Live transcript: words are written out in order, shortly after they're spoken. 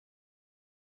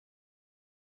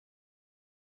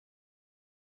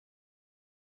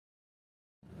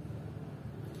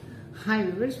Hi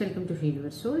viewers, welcome to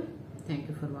Healursoul. Thank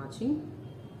you for watching.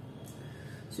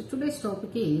 So today's topic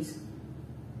is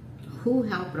who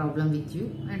have problem with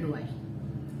you and why.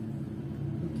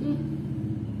 Okay.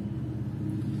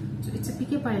 So it's a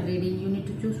pick a pile reading. You need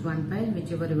to choose one pile,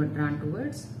 whichever you are drawn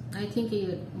towards. I think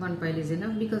one pile is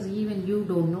enough because even you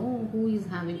don't know who is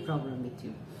having problem with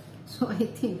you. So I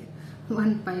think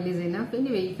one pile is enough.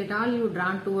 Anyway, if at all you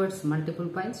drawn towards multiple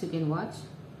piles, you can watch.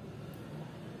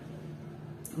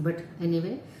 But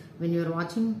anyway, when you are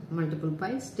watching multiple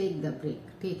piles, take a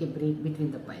break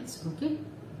between the piles. Okay.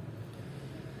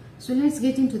 So let's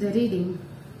get into the reading.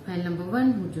 Pile number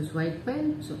 1, who choose white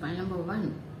pile. So pile number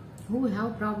 1, who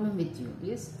have problem with you.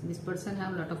 Yes, this person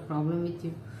have a lot of problem with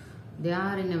you. They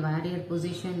are in a warrior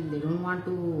position. They don't want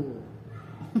to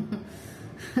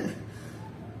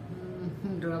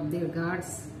drop their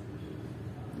guards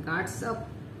up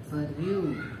for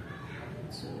you.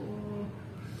 So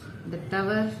the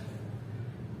Tower,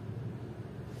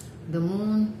 the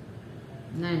Moon,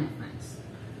 9 of Wands.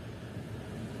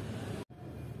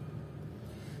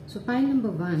 So pile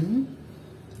number 1,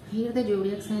 here the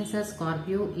zodiac signs are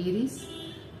Scorpio, Aries,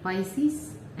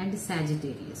 Pisces and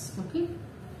Sagittarius. Okay.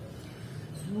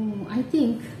 So I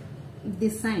think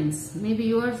these signs, maybe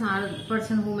yours are the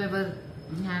person whomever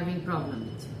having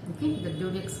problem with you. Okay. The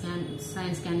zodiac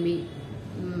signs can be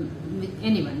with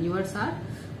anyone. Yours are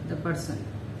the person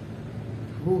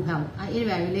who have.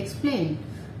 Anyway, I will explain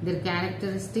their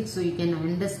characteristics so you can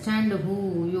understand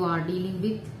who you are dealing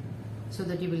with, so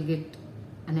that you will get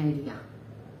an idea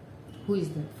who is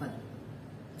that father,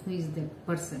 who is that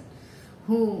person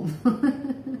who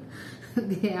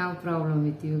they have problem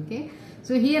with you. Okay,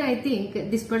 so here I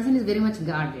think this person is very much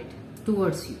guarded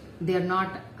towards you. They are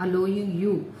not allowing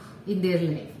you in their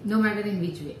life, no matter in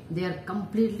which way. They are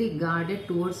completely guarded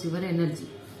towards your energy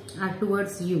or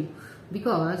towards you,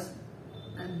 because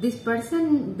this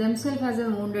person themselves has a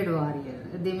wounded warrior.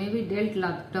 They may be dealt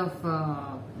lot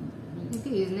of it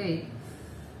is like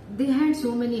they had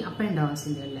so many up and downs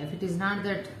in their life. It is not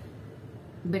that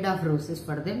bed of roses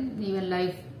for them. Even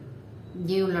life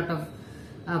gave a lot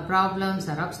of problems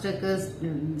or obstacles,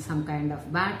 some kind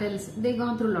of battles. They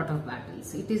gone through a lot of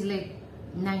battles. It is like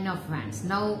 9 of Wands.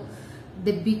 Now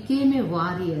they became a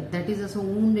warrior. That is also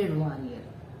wounded warrior.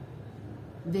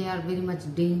 They are very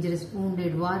much dangerous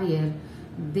wounded warrior.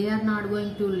 They are not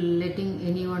going to letting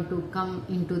anyone to come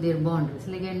into their boundaries,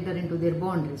 like enter into their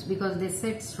boundaries, because they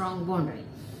set strong boundary.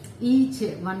 Each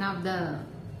one of the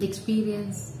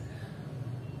experience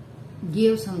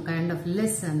gave some kind of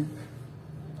lesson,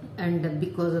 and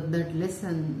because of that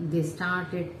lesson they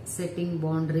started setting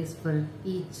boundaries for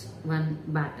each one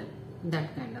battle,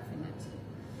 that kind of energy.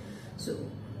 So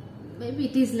maybe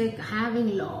it is like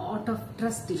having lot of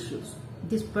trust issues.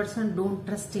 This person don't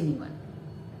trust anyone.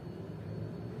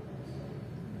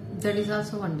 That is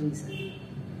also one reason.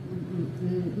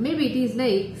 Maybe it is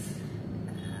like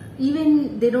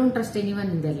even they don't trust anyone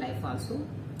in their life also.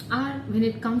 Or when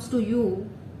it comes to you,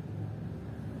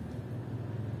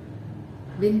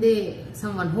 when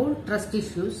someone hold trust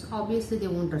issues, obviously they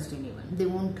won't trust anyone. They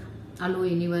won't allow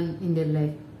anyone in their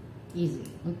life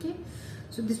easily. Okay.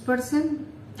 So this person,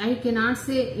 I cannot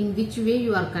say in which way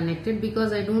you are connected,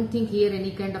 because I don't think here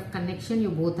any kind of connection you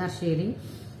both are sharing.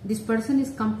 This person is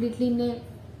completely in a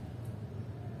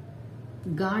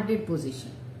guarded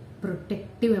position,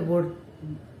 protective about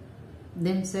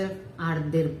themselves or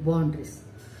their boundaries,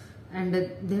 and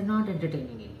they're not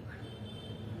entertaining anyone.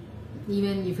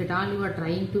 Even if at all you are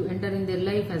trying to enter in their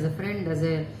life as a friend, as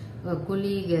a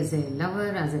colleague, as a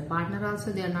lover, as a partner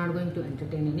also, they are not going to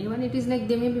entertain anyone. It is like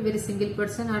they may be very single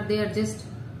person, or they are just,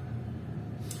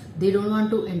 they don't want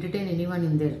to entertain anyone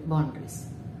in their boundaries.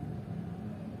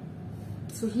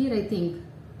 So here I think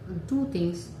two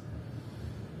things.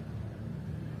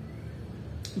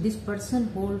 This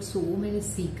person holds so many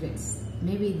secrets.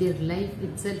 Maybe their life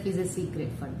itself is a secret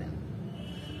for them.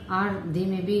 Or they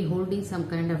may be holding some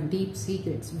kind of deep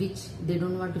secrets which they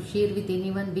don't want to share with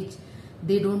anyone, which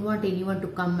they don't want anyone to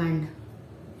come and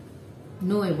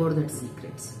know about that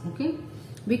secrets. Okay?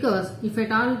 Because if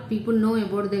at all people know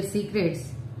about their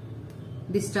secrets,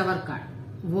 this Tower card,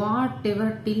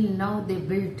 whatever till now they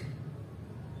built,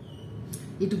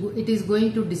 it is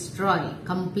going to destroy,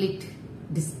 complete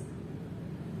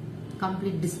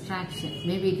distraction.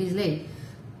 Maybe it is like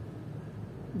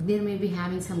they may be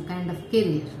having some kind of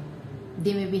career.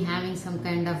 They may be having some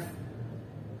kind of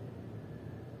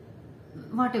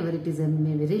whatever it is,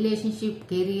 maybe relationship,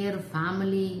 career,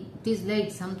 family. It is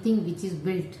like something which is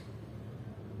built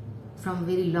from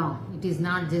very long. It is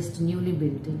not just newly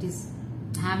built. It is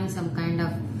having some kind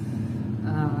of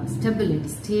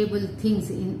stable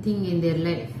thing in their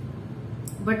life.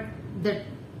 but that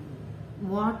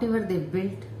whatever they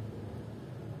built,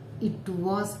 it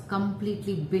was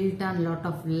completely built on lot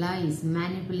of lies,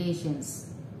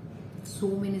 manipulations, so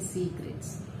many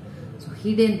secrets, so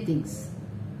hidden things.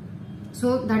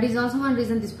 So that is also one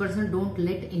reason this person don't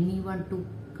let anyone to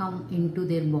come into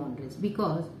their boundaries,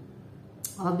 because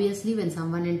obviously when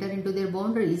someone enter into their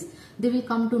boundaries, they will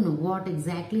come to know what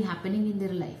exactly happening in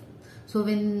their life. So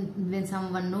when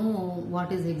someone know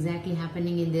what is exactly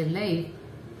happening in their life,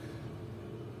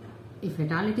 if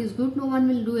fatality is good, no one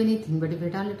will do anything. But if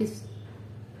fatality is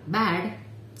bad,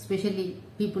 especially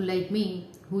people like me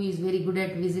who is very good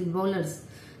at whistle bowlers,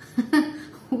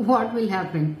 what will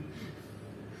happen?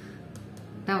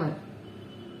 Tower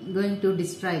going to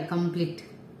destroy complete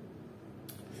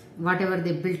whatever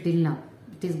they built till now.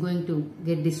 It is going to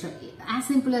get destroyed. As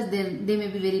simple as they may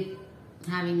be very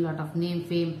having lot of name,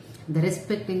 fame, the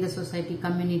respect in the society,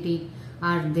 community,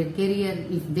 or their career.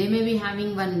 If they may be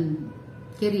having one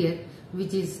career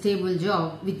which is stable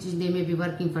job, which they may be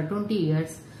working for 20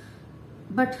 years,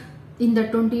 but in the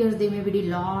 20 years they may be doing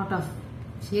lot of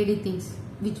shady things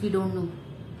which we don't know.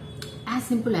 As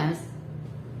simple as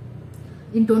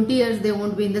in 20 years they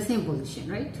won't be in the same position,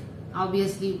 right?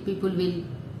 Obviously people will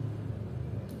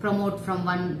promote from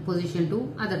one position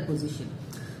to other position.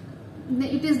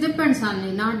 It is depends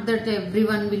on, not that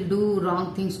everyone will do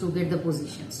wrong things to get the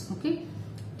positions, okay?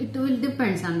 It will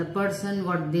depends on the person,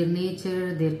 what their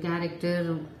nature, their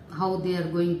character, how they are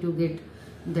going to get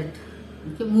that,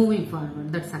 okay, moving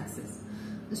forward, that success.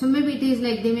 So maybe it is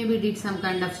like they maybe did some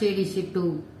kind of shady shit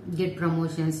to get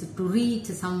promotions, to reach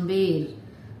somewhere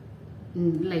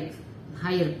like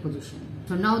higher position.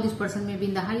 So now this person may be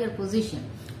in the higher position,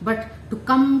 but to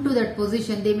come to that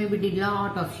position they maybe did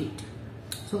lot of shit.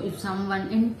 So if someone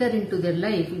enter into their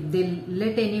life, if they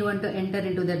let anyone to enter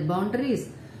into their boundaries,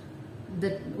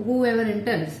 that whoever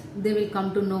enters, they will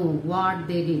come to know what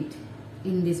they did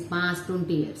in this past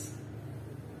 20 years.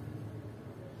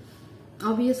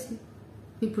 Obviously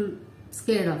people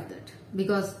scared of that,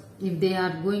 because if they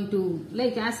are going to,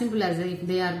 like as simple as if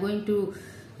they are going to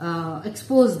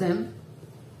expose them,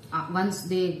 once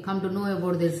they come to know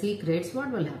about their secrets, what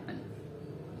will happen?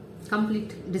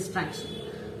 Complete distraction.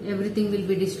 Everything will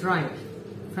be destroyed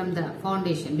from the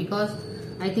foundation, because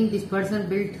I think this person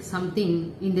built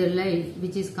something in their life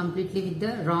which is completely with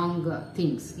the wrong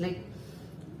things, like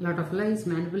lot of lies,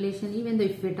 manipulation. Even though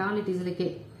if fatality is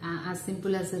like as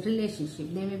simple as a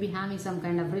relationship, they may be having some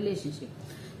kind of relationship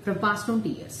from past 20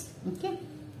 years, okay?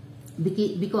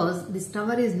 Because this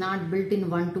tower is not built in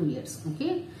 1-2 years,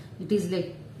 okay? It is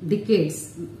like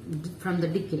decades, from the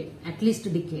decade, at least a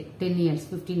decade, 10 years,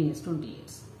 15 years, 20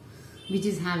 years, which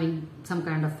is having some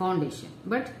kind of foundation,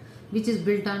 but which is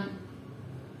built on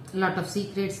a lot of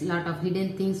secrets, lot of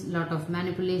hidden things, lot of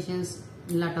manipulations,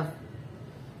 lot of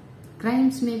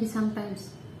crimes maybe sometimes.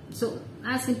 So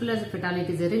as simple as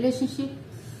fatality is a relationship.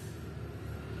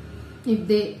 If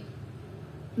they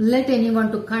let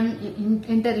anyone to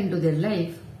enter into their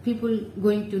life, people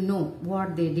going to know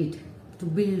what they did to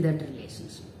build that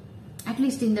relationship. At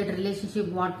least in that relationship,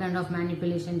 what kind of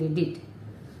manipulation they did,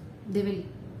 they will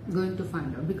going to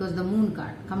find out, because the moon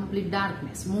card, complete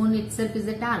darkness. Moon itself is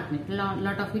a darkness,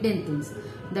 lot of hidden things.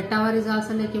 The tower is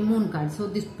also like a moon card. So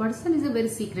this person is a very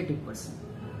secretive person.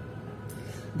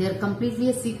 They are completely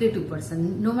a secretive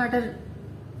person. No matter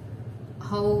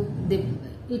how they,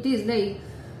 it is like,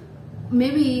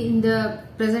 maybe in the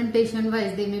presentation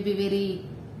wise they may be very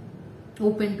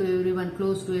open to everyone,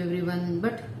 close to everyone,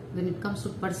 but when it comes to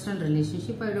personal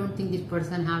relationship, I don't think this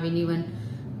person have anyone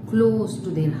close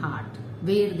to their heart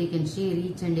where they can share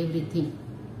each and everything.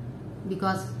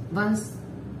 Because once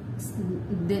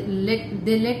they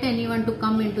let anyone to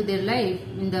come into their life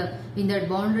in that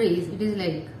boundaries, it is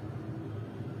like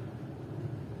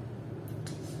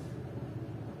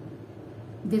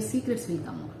their secrets will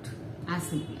come out, as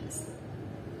simple as.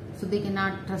 So they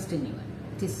cannot trust anyone.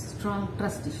 It is strong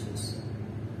trust issues.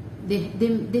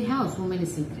 They have so many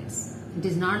secrets. It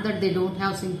is not that they don't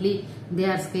have, simply they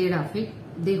are scared of it.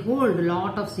 They hold a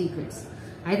lot of secrets.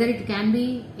 Either it can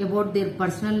be about their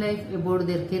personal life, about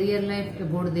their career life,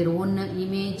 about their own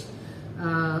image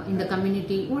in the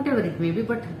community, whatever it may be,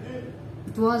 but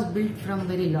it was built from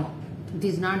very long. It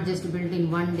is not just built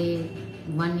in 1 day,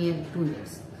 1 year, 2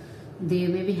 years. They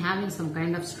may be having some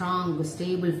kind of strong,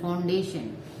 stable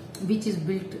foundation which is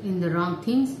built in the wrong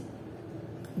things.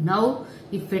 Now,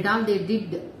 if at all they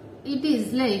did, it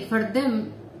is like for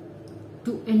them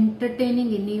to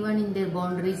entertaining anyone in their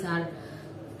boundaries or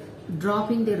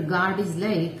dropping their guard is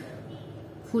like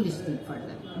foolish thing for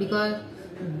them, because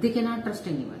they cannot trust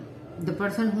anyone. The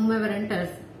person whomever enters,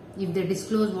 If they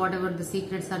disclose whatever the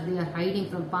secrets are they are hiding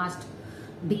from past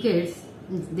decades,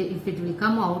 if it will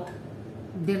come out,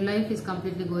 their life is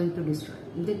completely going to destroy.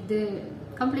 They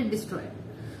completely destroy.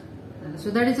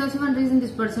 So that is also one reason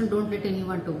this person don't let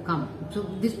anyone to come. So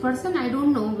this person, I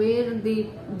don't know where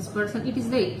this person, it is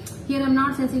like, here I am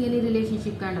not sensing any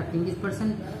relationship kind of thing. This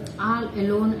person all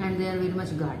alone and they are very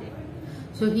much guarded.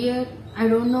 So here, I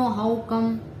don't know how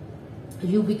come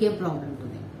you became problem to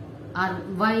them,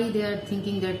 or why they are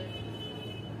thinking that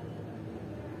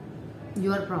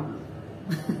you are problem.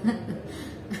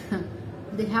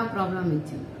 They have problem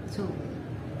with you. So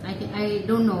I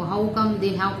don't know how come they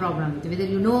have problem with you. Whether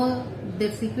you know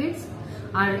their secrets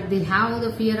or they have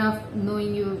the fear of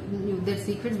knowing their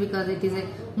secrets, because it is a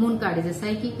moon card, is a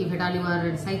psychic. If at all you are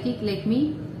a psychic like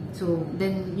me, so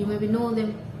then you maybe know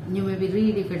them, you maybe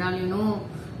read. If at all you know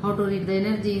how to read the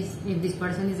energies, if this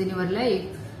person is in your life,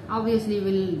 obviously you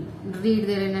will read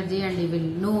their energy and you will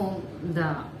know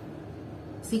the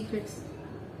secrets.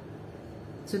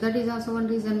 So that is also one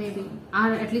reason maybe,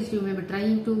 or at least you may be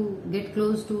trying to get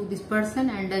close to this person,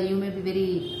 and you may be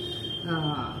very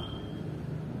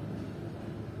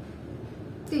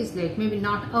this like maybe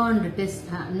not earned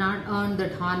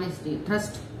that honesty,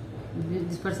 trust.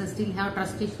 This person still have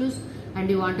trust issues and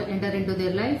you want to enter into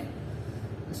their life.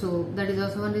 So that is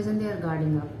also one reason they are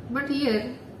guarding up. But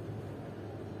here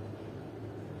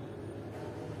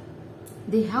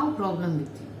they have problem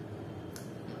with you.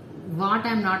 What I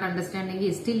am not understanding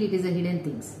is still it is a hidden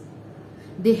things.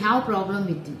 They have problem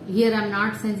with you. Here I am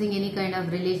not sensing any kind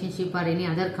of relationship or any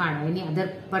other card, any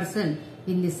other person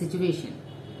in this situation,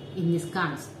 in these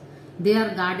cards. They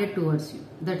are guarded towards you.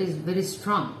 That is very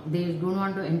strong. They don't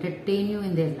want to entertain you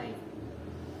in their life.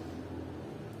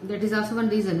 That is also one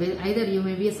reason where either you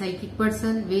may be a psychic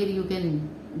person where you can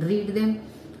read them,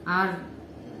 or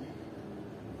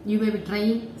you may be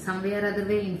trying somewhere or other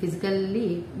way in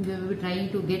physically, you may be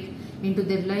trying to get into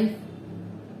their life,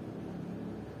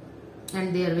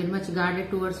 and they are very much guarded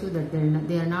towards you, that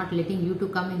they are not letting you to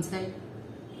come inside,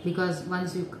 because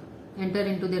once you enter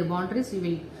into their boundaries, you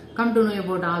will come to know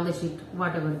about all the shit,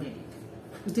 whatever they did.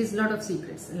 It is a lot of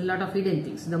secrets, a lot of hidden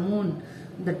things. The moon,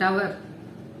 the tower,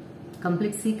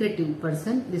 complete secretive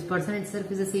person. This person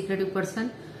itself is a secretive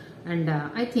person, and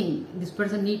I think this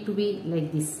person need to be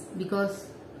like this, because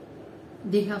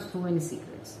they have so many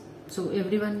secrets. So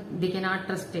everyone, they cannot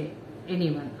trust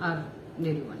anyone or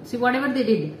everyone. See, whatever they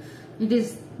did,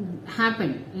 it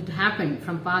happened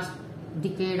from past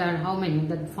decade or how many,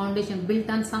 that foundation built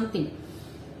on something.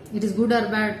 It is good or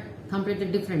bad, completely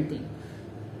different thing.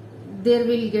 They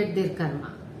will get their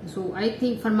karma. So I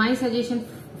think for my suggestion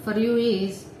for you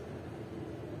is,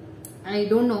 I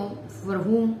don't know for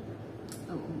whom,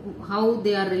 how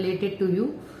they are related to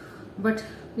you, but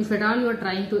if at all you are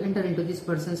trying to enter into this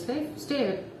person's life,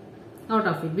 stay out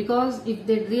of it, because if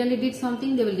they really did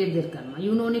something, they will get their karma.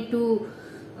 You no need to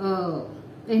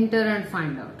enter and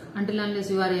find out, until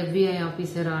unless you are a FBI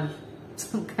officer or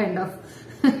some kind of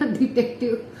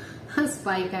detective,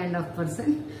 spy kind of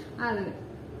person, or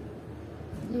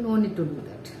you no need to do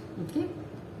that. Okay,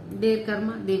 their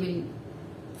karma, they will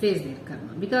face their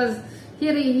karma, because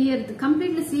here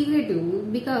completely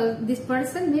secretive, because this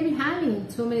person may be having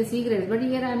so many secrets, but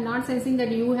here I am not sensing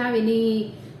that you have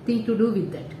anything to do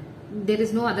with that. There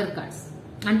is no other cards.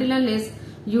 Until unless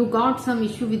you got some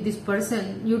issue with this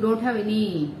person, you don't have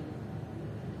any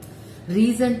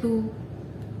reason to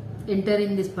enter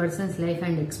in this person's life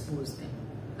and expose them.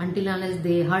 Until unless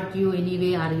they hurt you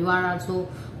anyway, or you are also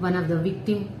one of the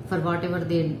victim for whatever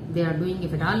they are doing.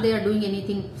 If at all they are doing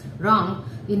anything wrong,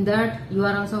 in that you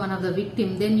are also one of the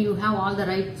victim, then you have all the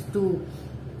rights to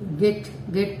get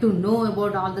to know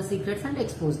about all the secrets and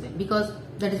expose them, because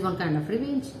that is one kind of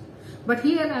revenge. But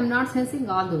here I am not sensing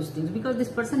all those things, because this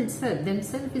person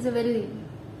themselves is a very,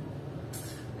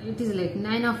 it is like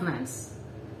 9 of Wands.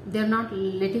 They are not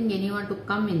letting anyone to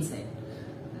come inside.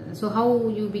 So how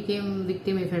you became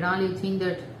victim, if at all you think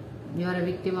that you are a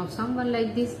victim of someone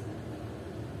like this?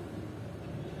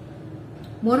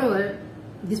 Moreover,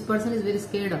 this person is very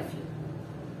scared of you.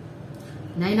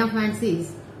 9 of Wands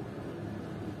is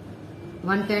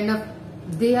one kind of,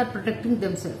 they are protecting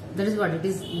themselves. That is what it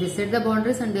is. They set the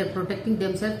boundaries and they are protecting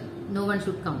themselves. No one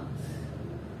should come.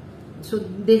 So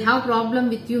they have problem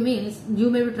with you means you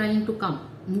may be trying to come.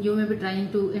 You may be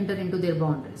trying to enter into their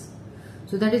boundaries.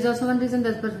 So that is also one reason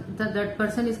that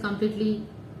person is completely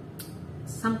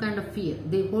some kind of fear.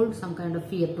 They hold some kind of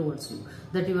fear towards you,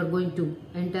 that you are going to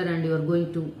enter and you are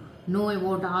going to know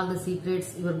about all the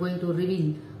secrets. You are going to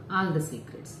reveal all the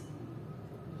secrets.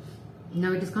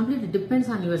 Now it is completely depends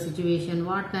on your situation,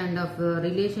 what kind of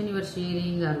relation you are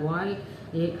sharing, or why.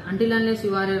 Until unless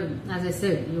you are, as I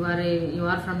said, you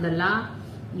are from the law,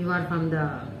 you are from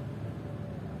the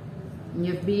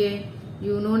FBI,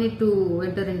 you no need to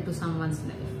enter into someone's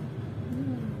life,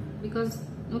 because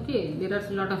okay, there are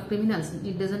a lot of criminals.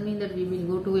 It doesn't mean that we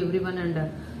will go to everyone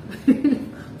and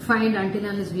find until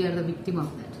unless we are the victim of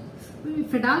that.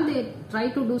 If at all they try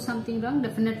to do something wrong,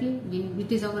 definitely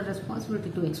it is our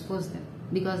responsibility to expose them,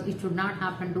 because it should not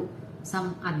happen to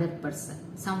some other person.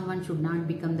 Someone should not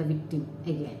become the victim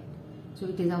again. So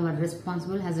it is our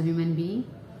responsibility as a human being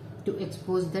to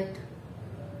expose that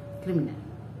criminal.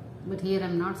 But here I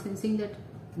am not sensing that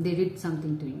they did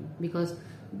something to you, because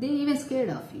they even scared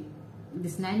of you.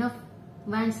 This 9 of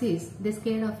Wands is, they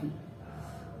scared of you.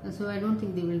 So I don't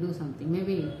think they will do something.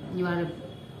 Maybe you are a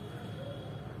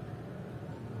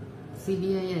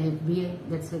CBI or FBI,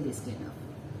 that's why they scared of.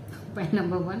 Pile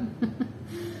number 1.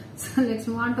 So let's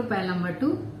move on to pile number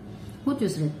 2. Who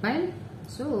choose red pile?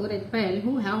 So red pile,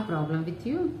 who have problem with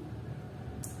you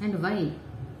and why?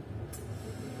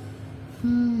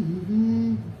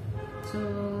 So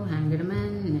Hanged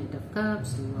Man, Knight of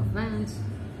Cups, 2 of Wands.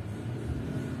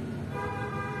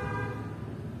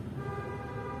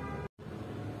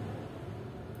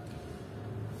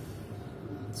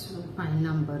 So pile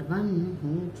number 1,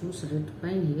 who choose red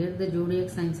pile? Here the zodiac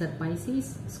signs are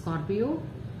Pisces, Scorpio,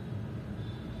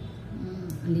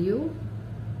 Leo,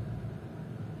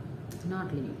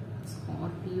 not Leo,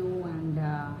 Scorpio and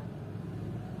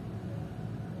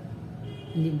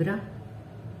Libra,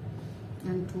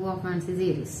 and 2 of Wands is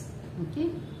Aries. Okay,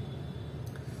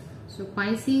 so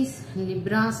Pisces,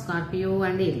 Libra, Scorpio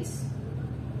and Aries.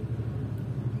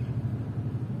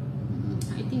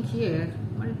 I think here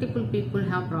multiple people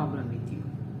have problem with you.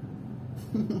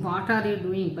 What are you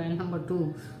doing? Pile number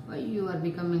 2, why you are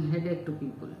becoming headache to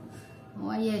people?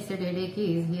 Why I said headache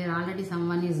is, here already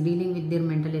someone is dealing with their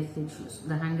mental health issues,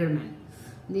 the Hanged Man.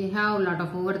 They have a lot of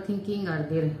overthinking, or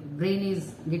their brain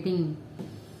is getting,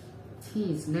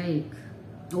 is like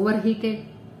overheated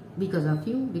because of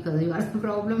you, because you are the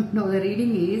problem. Now the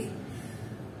reading is,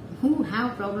 who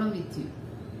have problem with you?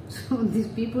 So these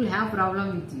people have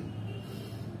problem with you.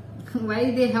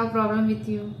 Why they have problem with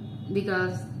you?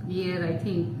 Because here I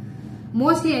think,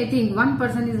 mostly I think one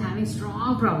person is having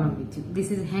strong problem with you.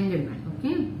 This is Hanged Man.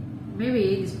 Okay,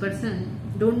 maybe this person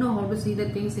don't know how to see the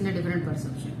things in a different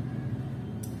perception,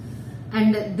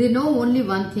 and they know only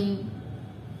one thing,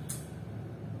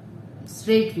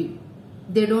 straight view.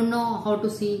 They don't know how to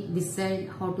see this side,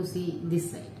 how to see this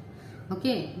side.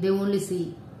 Okay, they only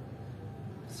see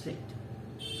straight.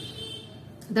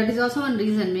 That is also one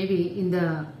reason, maybe in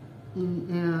the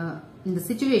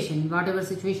situation, whatever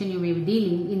situation you may be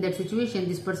dealing, in that situation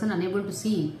this person unable to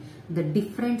see the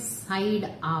different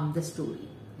side of the story.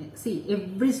 See,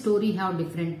 every story have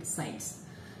different sides.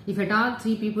 If at all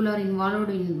 3 people are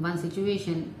involved in one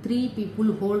situation, 3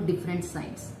 people hold different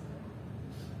sides.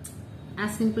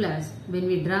 As simple as when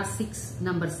we draw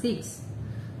number 6,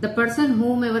 the person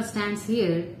whomever stands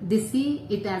here, they see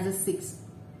it as a 6.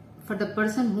 For the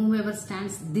person whomever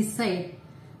stands this side,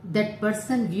 that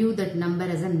person view that number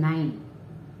as a 9.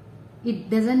 It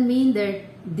doesn't mean that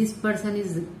this person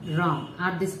is wrong,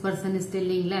 or this person is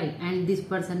telling lie and this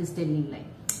person is telling lie.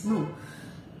 No.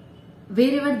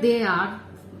 Wherever they are,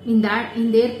 in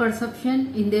their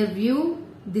perception, in their view,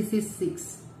 this is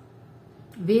 6.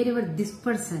 Wherever this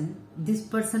person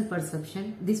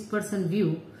perception, this person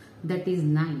view, that is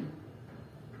 9.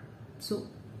 So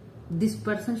this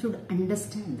person should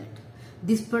understand that.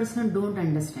 This person don't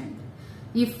understand that.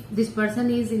 If this person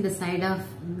is in the side of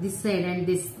this side and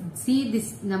they see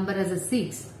this number as a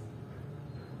 6,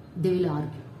 they will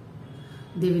argue,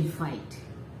 they will fight,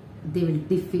 they will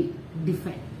defend.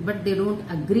 But they don't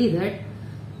agree that,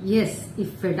 yes,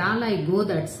 if at all I go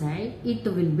that side, it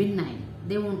will be 9.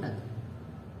 They won't agree.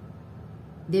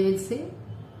 They will say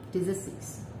it is a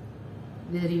 6.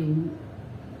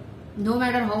 No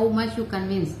matter how much you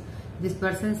convince, this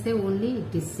person say only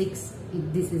it is 6.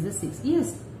 This is a 6.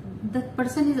 Yes, that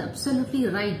person is absolutely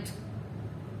right,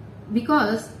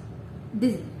 because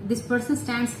this person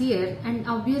stands here and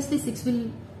obviously this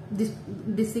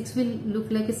 6 will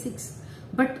look like a 6,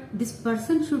 but this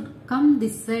person should come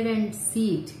this side and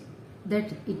see it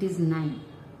that it is 9.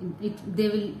 They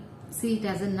will see it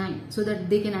as a 9, so that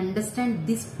they can understand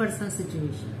this person's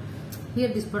situation. Here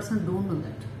this person don't know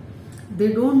that.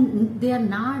 They are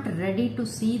not ready to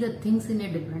see the things in a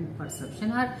different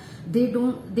perception, or they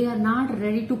are not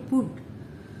ready to put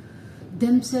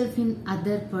themselves in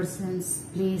other person's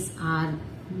place, or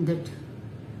that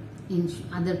in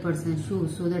other person's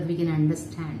shoes so that we can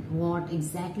understand what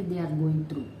exactly they are going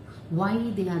through, why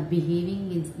they are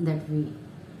behaving in that way.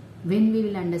 When we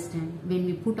will understand, when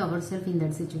we put ourselves in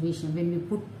that situation, when we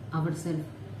put ourselves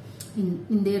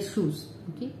in their shoes,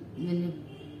 okay, when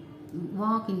we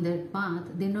walk in that path,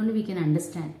 then only we can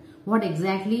understand what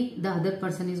exactly the other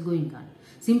person is going on.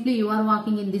 Simply you are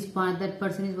walking in this path, that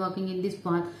person is walking in this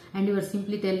path, and you are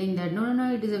simply telling that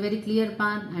no, it is a very clear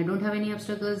path, I don't have any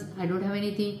obstacles, I don't have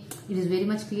anything, it is very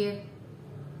much clear.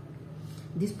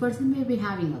 This person may be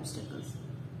having obstacles.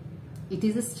 It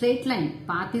is a straight line,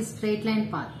 path is straight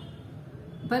line path,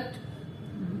 but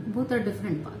both are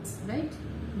different paths, right?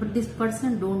 But this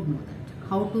person don't know that,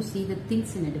 how to see the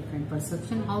things in a different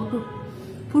perception, how to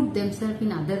put themselves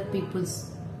in other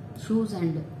people's shoes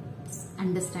and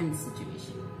understand the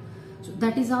situation. So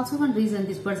that is also one reason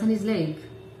this person is like,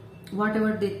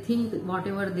 whatever they think,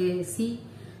 whatever they see,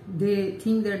 they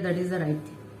think that that is the right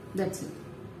thing. That's it.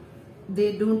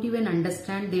 They don't even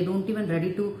understand, they don't even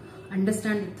ready to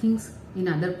understand the things in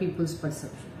other people's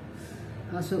perception.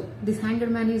 So this Hanged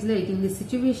Man is like, in this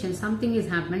situation something is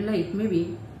happened, like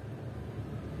maybe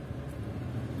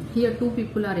here 2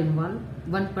 people are involved,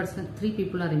 1 person, 3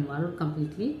 people are involved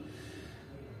completely.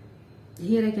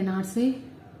 Here I cannot say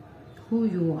who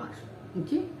you are,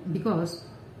 okay, because,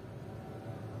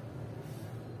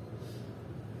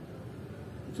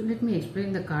 so let me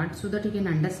explain the card so that you can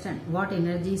understand what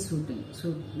energy is suiting,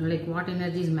 so like what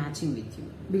energy is matching with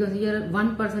you, because here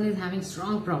 1 person is having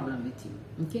strong problem with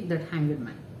you, okay, that Hanged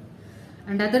Man,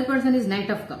 and other person is Knight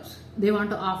of Cups. They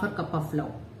want to offer cup of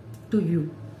love to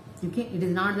you, okay. It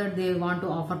is not that they want to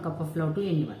offer cup of love to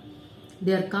anyone.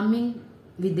 They are coming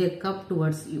with their cup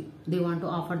towards you. They want to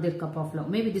offer their cup of love.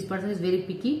 Maybe this person is very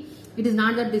picky. It is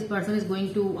not that this person is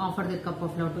going to offer their cup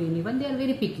of love to anyone. They are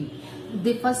very picky.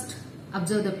 They first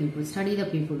observe the people, study the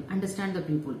people, understand the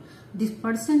people. This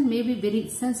person may be very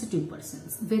sensitive person,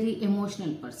 very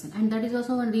emotional person, and that is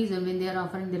also one reason when they are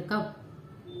offering their cup.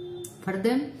 For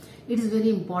them, it is very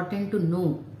important to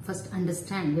know, first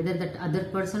understand whether that other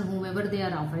person, whomever they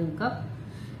are offering cup,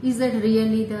 is that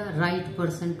really the right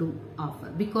person to offer,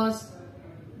 because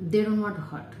they don't want to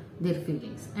hurt their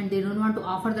feelings, and they don't want to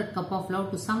offer that cup of love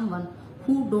to someone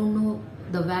who don't know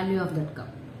the value of that cup,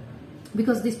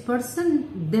 because this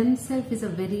person themselves is a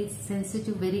very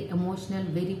sensitive, very emotional,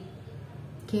 very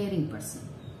caring person,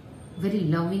 very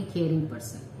loving, caring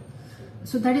person.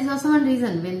 So that is also one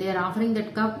reason when they are offering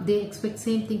that cup, they expect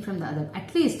same thing from the other.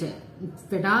 At least if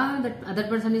that other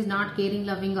person is not caring,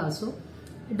 loving also,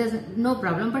 it doesn't, no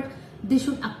problem, but they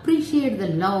should appreciate the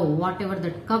love, whatever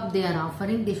that cup they are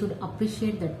offering, they should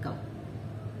appreciate that cup,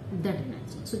 that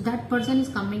energy. So that person is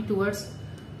coming towards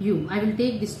you. I will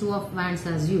take this 2 of Wands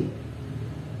as you,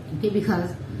 okay,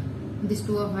 because this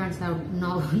 2 of Wands have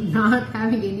now not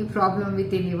having any problem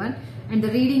with anyone, and the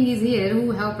reading is here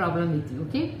who have problem with you,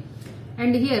 okay.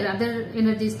 And here other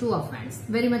energies 2 of Wands,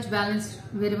 very much balanced,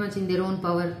 very much in their own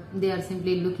power. They are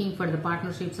simply looking for the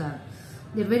partnerships.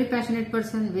 They are very passionate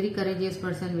person, very courageous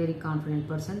person, very confident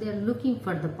person. They are looking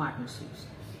for the partnerships.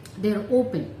 They are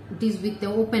open. It is with the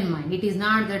open mind. It is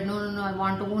not that no, I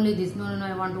want only this. No,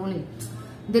 I want only.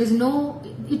 There is no.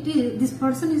 It is, this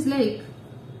person is like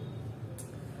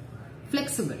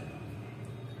flexible.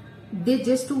 They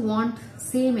just want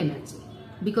same energy,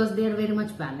 because they are very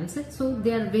much balanced. So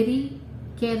they are very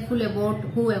careful about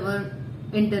whoever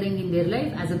entering in their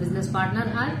life as a business partner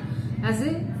or as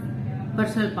a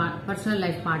personal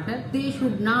life partner. They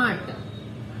should not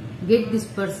get this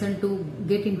person to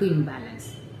get into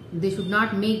imbalance. They should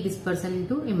not make this person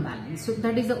into imbalance. So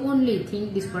that is the only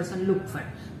thing this person look for,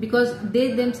 because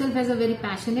they themselves as a very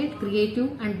passionate,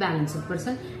 creative and balanced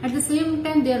person. At the same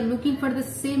time, they are looking for the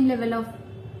same level of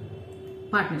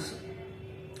partnership,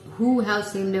 who have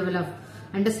same level of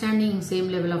understanding, same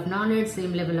level of knowledge,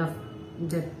 same level of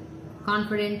the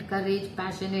confident, courage,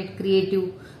 passionate,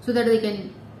 creative, so that they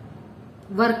can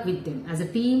work with them as a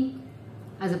team,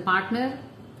 as a partner,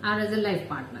 or as a life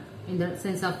partner in the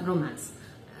sense of romance,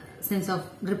 sense of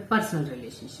personal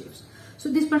relationships. So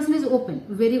this person is open,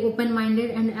 very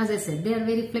open-minded, and as I said, they are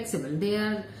very flexible. They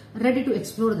are ready to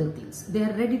explore the things. They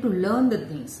are ready to learn the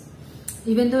things.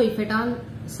 Even though if at all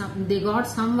they got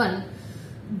someone,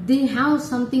 they have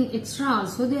something extra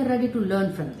also, they are ready to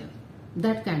learn from them.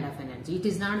 That kind of energy. It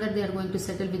is not that they are going to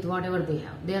settle with whatever they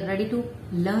have. They are ready to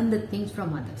learn the things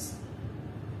from others.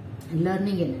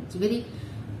 Learning energy, very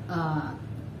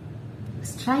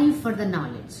strive for the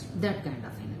knowledge, that kind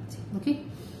of energy. Okay,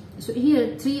 so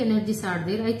here 3 energies are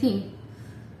there. I think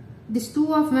this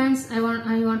 2 of Wands, I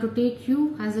want to take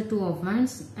you as a 2 of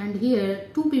Wands, and here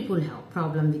 2 people have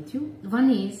problem with you. One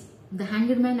is the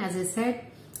Hanged Man. As I said,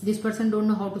 This person don't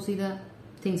know how to see the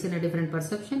things in a different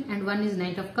perception. And one is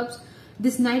Knight of Cups.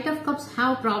 This Knight of Cups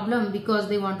have problem because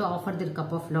they want to offer their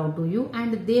cup of love to you,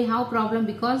 and they have problem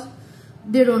because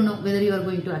they don't know whether you are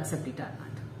going to accept it or not.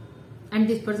 And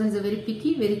this person is a very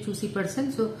picky, very choosy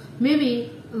person. So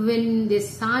maybe when they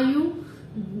saw you,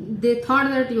 they thought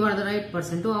that you are the right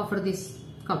person to offer this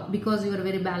cup, because you are a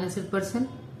very balanced person,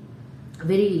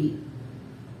 very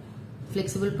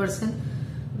flexible person,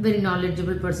 very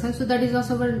knowledgeable person. So that is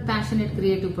also a passionate,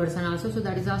 creative person also. So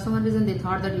that is also one reason they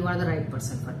thought that you are the right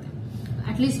person for them.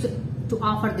 At least to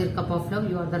offer their cup of love,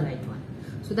 you are the right one.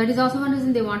 So that is also one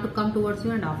reason they want to come towards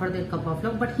you and offer their cup of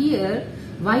love. But here,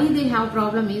 why they have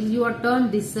problem is you are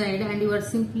turned this side and you are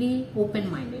simply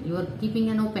open-minded. You are keeping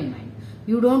an open mind.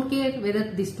 You don't care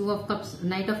whether this Two of Cups,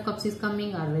 Knight of Cups is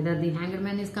coming, or whether the Hanged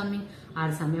Man is coming,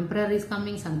 or some Emperor is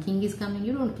coming, some King is coming.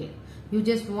 You don't care. You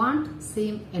just want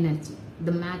same energy,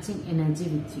 the matching energy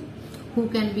with you, who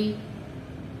can be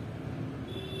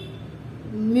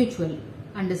mutual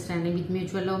understanding, with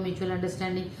mutual love, mutual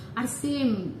understanding, or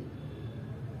same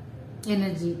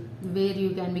energy where you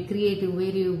can be creative, where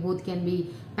you both can be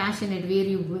passionate, where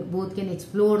you both can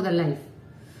explore the life,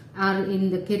 or in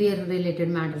the career related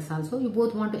matters also. You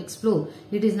both want to explore.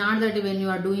 It is not that when you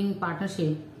are doing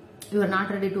partnership, you are not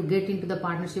ready to get into the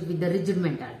partnership with the rigid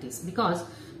mentalities, because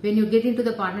when you get into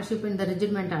the partnership in the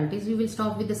rigid mentalities, you will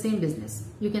stop with the same business.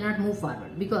 You cannot move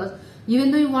forward, because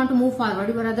even though you want to move forward,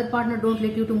 your other partner don't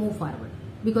let you to move forward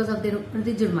because of their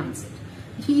rigid mindset.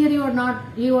 Here you are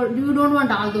not, you don't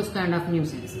want all those kind of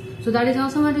nuisance. So that is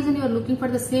also one reason you are looking for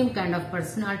the same kind of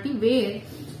personality, where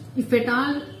if at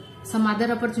all some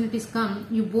other opportunities come,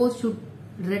 you both should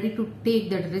ready to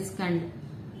take that risk and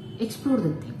explore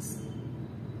the things,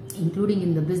 including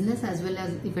in the business as well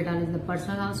as if at all in the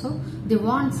personal also. They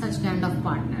want such kind of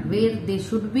partner where they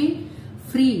should be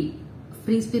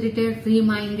free-spirited,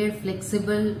 free-minded,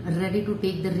 flexible, ready to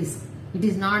take the risk. It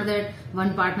is not that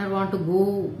one partner want to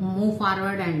move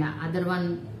forward and the other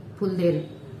one pull their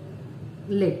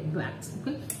leg back.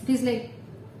 Okay, it is like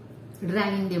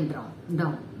dragging them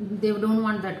down. They don't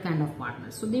want that kind of partner.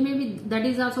 So they that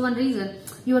is also one reason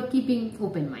you are keeping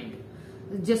open mind,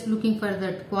 just looking for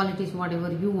that qualities,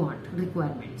 whatever you want,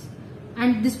 requirements.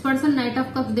 And this person, Knight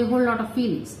of Cups, they hold a lot of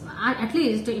feelings. At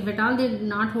least if at all they're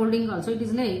not holding also, it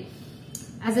is like,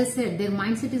 as I said, their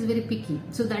mindset is very picky.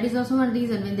 So that is also one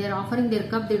reason when they are offering their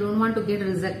cup, they don't want to get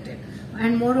rejected.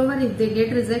 And moreover, if they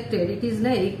get rejected, it is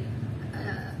like,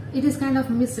 it is kind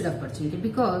of missed opportunity,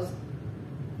 because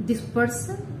this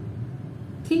person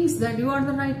thinks that you are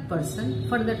the right person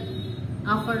for that,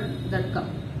 offer that cup.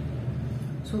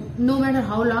 So no matter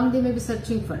how long they may be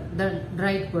searching for the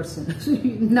right person,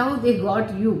 now they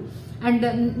got you, and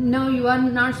now you are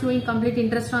not showing complete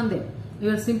interest on them.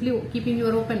 You are simply keeping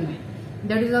your open mind.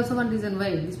 That is also one reason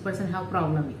why this person have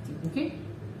problem with you. Okay,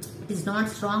 it is not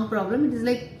strong problem. It is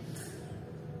like,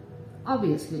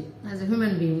 obviously, as a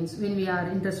human beings, when we are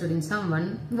interested in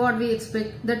someone, what we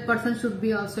expect, that person should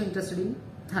be also interested in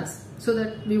us, so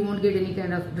that we won't get any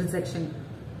kind of rejection,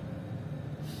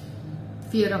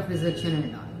 fear of rejection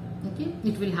and all. Okay,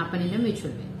 it will happen in a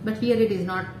mutual way. But here it is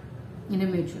not in a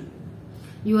mutual.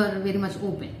 You are very much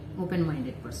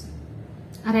open-minded person,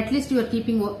 or at least you are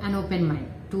keeping an open mind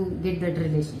to get that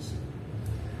relationship.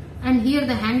 And here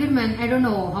the Hanged Man, I don't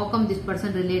know how come this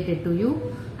person related to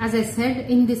you. As I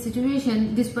said, in this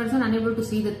situation, this person unable to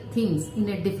see the things in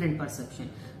a different perception.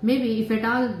 Maybe if at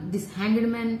all this Hanged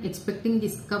Man expecting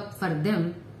this cup for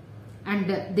them, and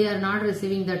they are not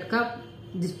receiving that cup,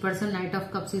 this person, Knight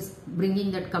of Cups, is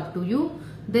bringing that cup to you,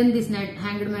 then this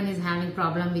Hanged Man is having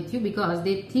problem with you, because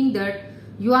they think that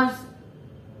you are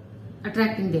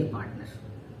attracting their partner.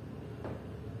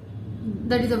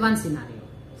 That is the one scenario.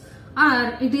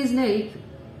 Or it is like,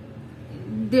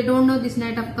 they don't know this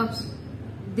Knight of Cups,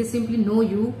 they simply know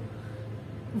you.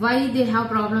 Why they have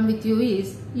problem with you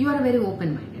is, you are a very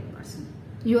open-minded person.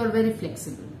 You are very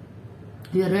flexible.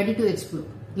 You are ready to explore.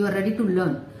 You are ready to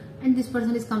learn. And this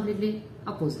person is completely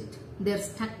opposite. They are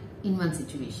stuck in one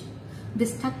situation. They are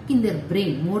stuck in their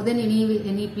brain. More than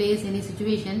any place, any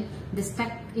situation, they are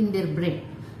stuck in their brain.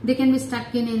 They can be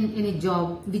stuck in any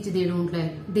job which they don't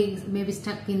like. They may be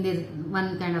stuck in their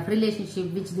one kind of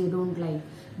relationship which they don't like.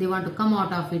 They want to come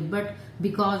out of it, but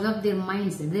because of their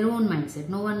mindset, their own mindset,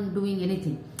 no one doing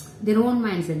anything, their own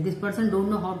mindset, this person don't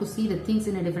know how to see the things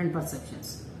in a different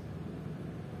perceptions.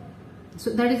 So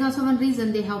that is also one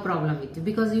reason they have problem with you,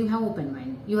 because you have open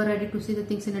mind. You are ready to see the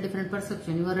things in a different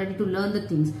perception. You are ready to learn the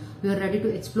things. You are ready to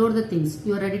explore the things.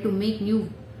 You are ready to make new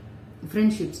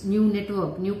friendships, new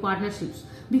network, new partnerships,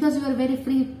 because you are a very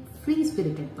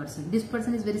free-spirited person. This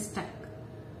person is very stuck,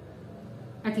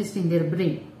 at least in their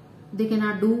brain. they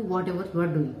cannot do whatever you are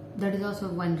doing. That is also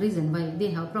one reason why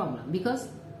they have problem, because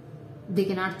they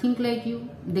cannot think like you,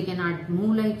 they cannot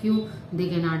move like you, they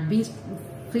cannot be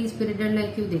free spirited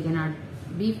like you, they cannot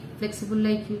be flexible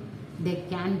like you. They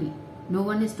can be. No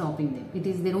one is stopping them. It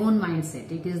is their own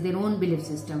mindset, it is their own belief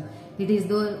system, it is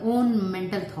their own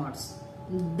mental thoughts,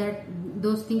 that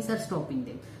those things are stopping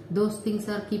them. Those things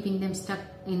are keeping them stuck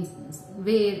in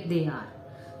where they are.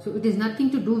 So it is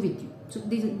nothing to do with you. So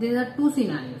these are two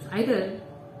scenarios. Either,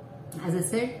 as I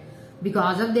said,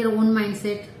 because of their own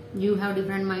mindset, you have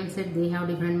different mindset, they have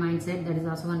different mindset. That is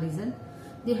also one reason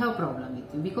they have problem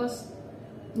with you, because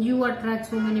you attract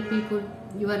so many people,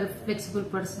 you are a flexible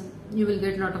person, you will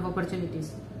get a lot of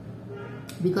opportunities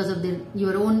because of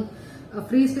your own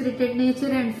free spirited nature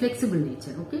and flexible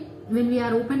nature. Okay, when we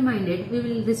are open minded, we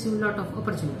will receive a lot of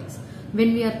opportunities.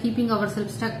 When we are keeping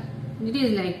ourselves stuck, it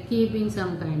is like keeping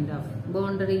some kind of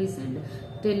boundaries and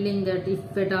telling that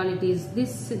if at all it is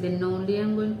this, then only I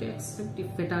am going to accept.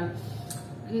 If at all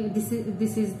this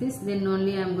is this, then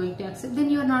only I am going to accept. Then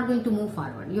you are not going to move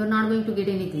forward. You are not going to get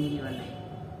anything in your life.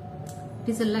 It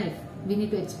is a life. We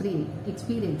need to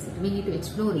experience it. We need to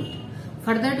explore it.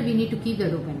 For that, we need to keep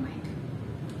that open mind.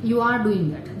 You are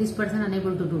doing that. This person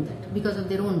unable to do that because of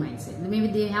their own mindset. Maybe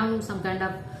they have some kind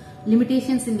of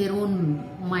limitations in their own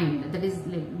mind. That is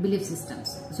like belief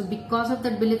systems. So because of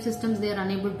that belief systems, they are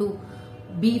unable to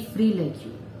be free like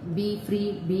you. Be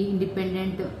free, be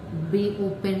independent, be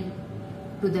open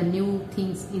to the new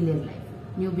things in their life.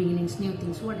 New beginnings, new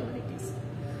things, whatever it is.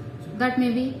 So that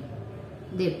may be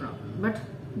their problem. But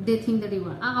they think that you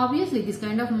are. Obviously, this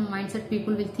kind of mindset,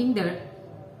 people will think that.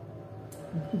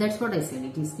 That's what I said.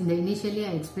 It is in the initially I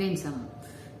explained some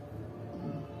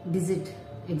digit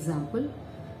example.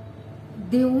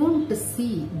 They won't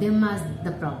see them as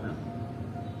the problem.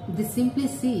 They simply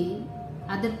see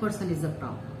other person is the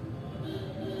problem.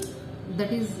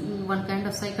 That is one kind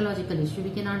of psychological issue.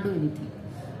 We cannot do anything.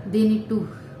 They need to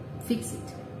fix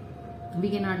it. We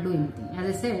cannot do anything.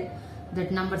 As I said,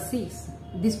 that number 6.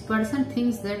 This person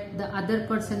thinks that the other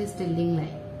person is telling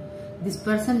lie. This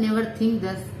person never thinks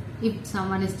that if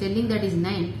someone is telling that is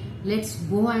 9, let's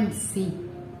go and see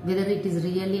whether it is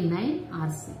really 9 or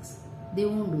 6. They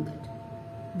won't do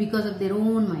that because of their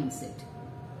own mindset.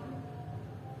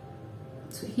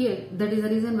 So here, that is the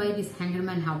reason why this Hanged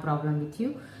Man have problem with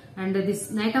you. And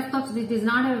this Knight of Cups, it is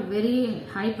not a very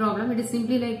high problem. It is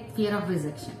simply like fear of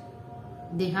rejection.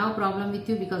 They have problem with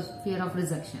you because fear of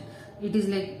rejection. It is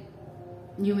like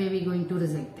you may be going to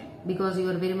reject them because you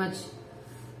are very much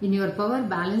in your power,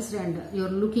 balanced, and you are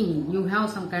looking, you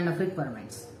have some kind of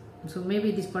requirements. So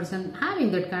maybe this person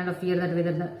having that kind of fear that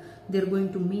whether they are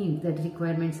going to meet that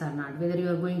requirements or not, whether you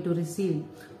are going to receive,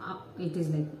 it is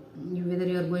like whether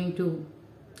you are going to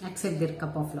accept their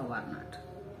cup of love or not.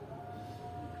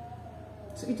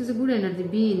 So it is a good energy.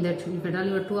 Be in that. If at all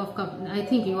you are 2 of cups, I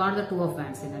think you are the 2 of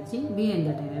wands energy. Be in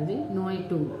that energy. No need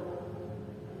to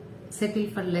settle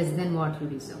for less than what you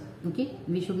deserve. Okay,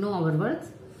 we should know our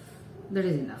worth. That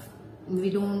is enough. We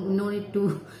don't no need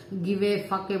to give a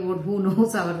fuck about who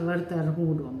knows our worth or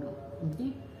who don't know.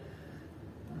 Okay.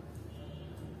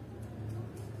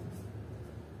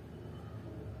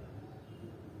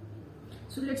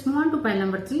 So let's move on to pile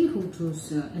number 3. Who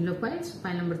choose yellow piles?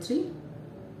 Pile number 3.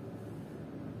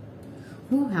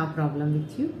 Who have problem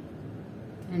with you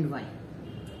and why?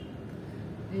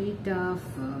 8 of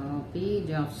Page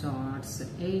of Swords,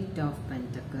 8 of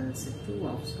Pentacles, 2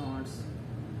 of Swords.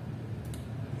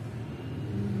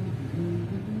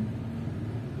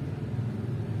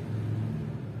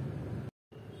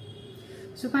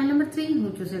 So pile number 3,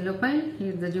 who choose yellow pile?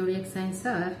 Here the zodiac signs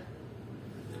are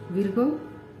Virgo,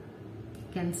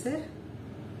 Cancer,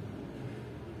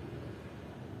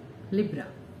 Libra.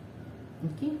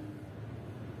 Okay.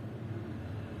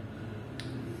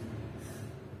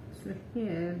 So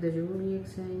here the zodiac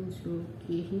signs.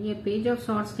 Okay. Here Page of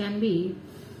Swords can be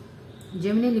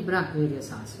Gemini, Libra,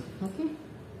 Aquarius also. Okay.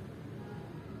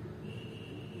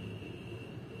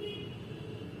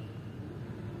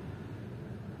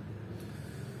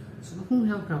 So who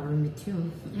have problem with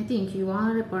you? I think you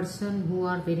are a person who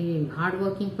are very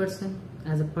hardworking person.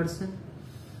 As a person,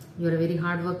 you are very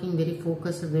hardworking, very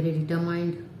focused, very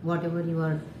determined. Whatever you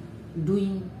are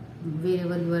doing,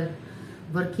 wherever you are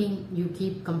working, you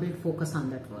keep complete focus on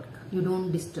that work. You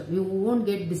don't disturb. You won't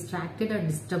get distracted or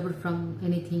disturbed from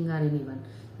anything or anyone.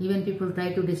 Even people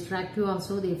try to distract you,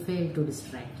 also they fail to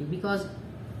distract you because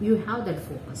you have that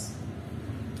focus.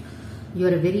 You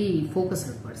are a very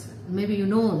focused person. Maybe you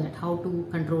know that how to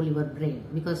control your brain,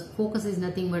 because focus is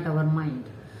nothing but our mind.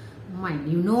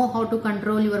 You know how to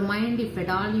control your mind. If at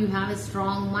all you have a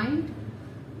strong mind,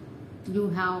 you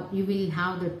will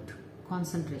have that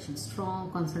concentration,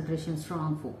 strong concentration,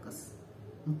 strong focus.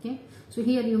 Okay, so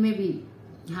here you may be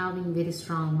having very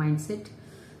strong mindset.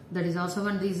 That is also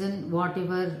one reason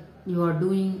whatever you are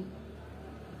doing,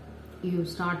 you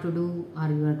start to do, or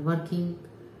you are working,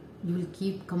 you will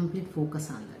keep complete focus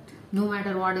on that. No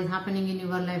matter what is happening in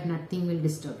your life, nothing will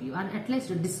disturb you, or at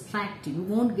least distract you. You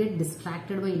won't get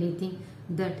distracted by anything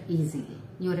that easily.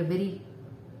 You are a very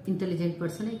intelligent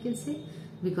person, I can say,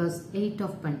 because 8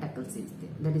 of Pentacles is there.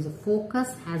 That is a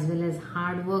focus as well as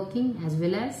hard working, as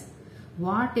well as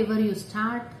whatever you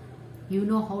start, you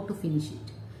know how to finish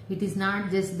it. It is not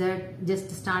just that,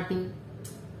 just starting.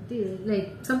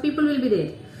 Like some people will be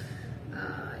there,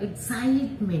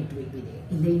 excitement will be there.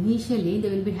 In the initially, they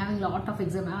will be having a lot of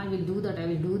exam. I will do that, I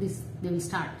will do this. They will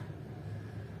start.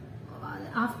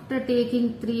 After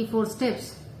taking 3-4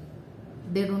 steps,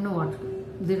 they don't know what to do.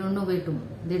 They don't know where to move.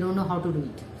 They don't know how to do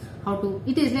it.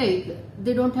 It is like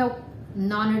they don't have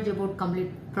knowledge about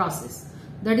complete process.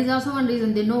 That is also one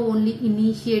reason. They know only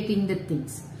initiating the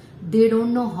things. They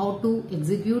don't know how to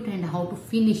execute and how to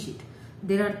finish it.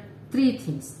 There are 3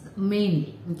 things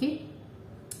mainly. Okay,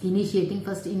 initiating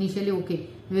first. Initially, okay,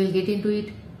 we will get into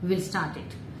it. We will start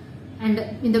it, and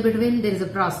in the between there is a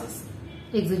process,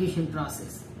 execution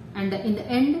process, and in the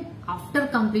end, after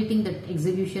completing that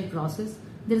execution process,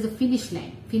 there is a finish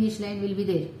line. Finish line will be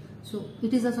there. So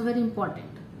it is also very important.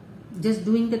 Just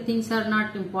doing the things are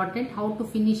not important. How to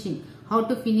finish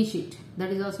it,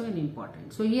 that is also very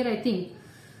important. So here I think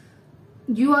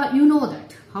you know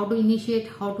that how to initiate,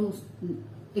 how to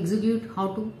execute,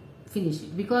 how to finish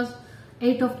it, because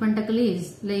 8 of Pentacles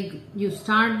is like you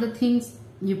start the things,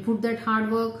 you put that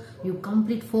hard work, you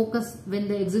complete focus when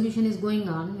the execution is going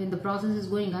on, when the process is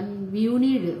going on. You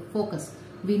need focus.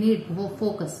 We need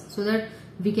focus so that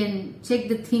we can check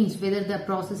the things whether the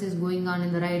process is going on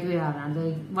in the right way or not.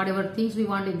 Whatever things we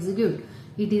want to execute,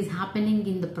 it is happening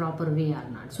in the proper way or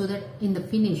not, so that in the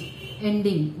finish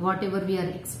ending, whatever we are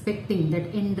expecting,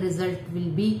 that end result will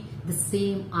be the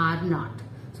same or not.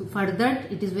 So for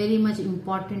that, it is very much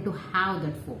important to have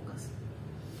that focus.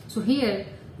 So here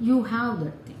you have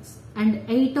that things, and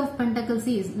 8 of Pentacles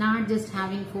is not just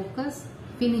having focus,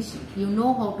 finish it. You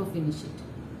know how to finish it.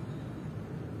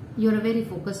 You are a very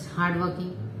focused,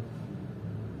 hardworking,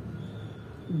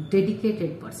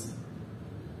 dedicated person.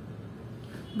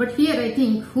 But here I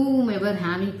think whomever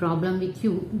having problem with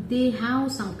you, they have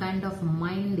some kind of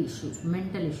mind issues,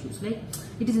 mental issues. Like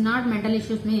it is not mental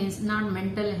issues means not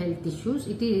mental health issues.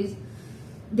 It is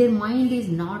their mind is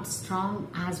not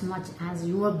strong as much as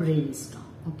your brain is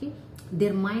strong. Okay,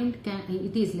 their mind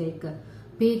it is like a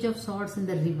page of swords in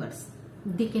the reverse.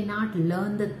 They cannot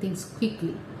learn the things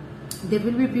quickly. There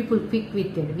will be people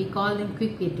quick-witted. We call them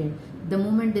quick-witted. The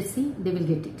moment they see, they will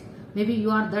get it. Maybe you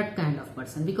are that kind of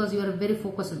person because you are a very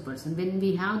focused person. When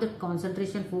we have that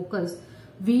concentration focus,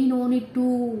 we no need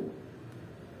to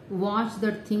watch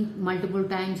that thing multiple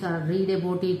times or read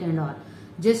about it and all.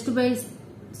 Just by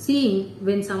seeing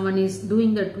when someone is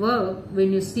doing that work,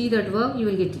 when you see that work, you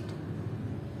will get it.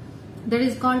 That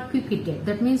is called quick-witted.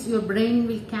 That means your brain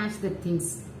will catch the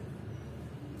things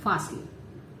fastly.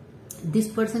 This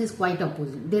person is quite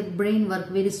opposite. Their brain works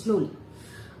very slowly,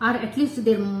 or at least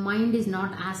their mind is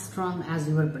not as strong as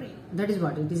your brain. That is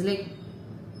what it is like.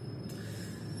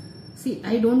 See,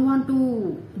 I don't want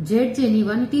to judge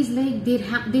anyone. It is like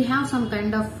they have some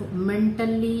kind of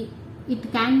mentally.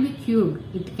 It can be cured.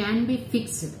 It can be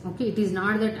fixed. Okay, it is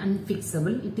not that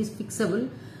unfixable. It is fixable.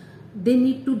 They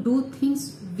need to do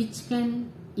things which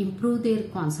can improve their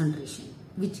concentration,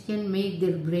 which can make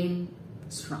their brain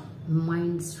strong,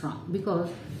 mind strong, because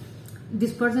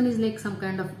this person is like some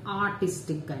kind of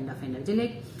artistic kind of energy.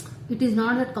 Like it is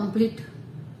not that complete.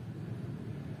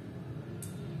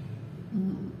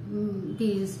 It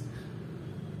is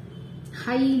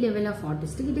high level of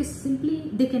artistic. It is simply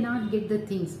they cannot get the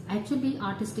things. Actually,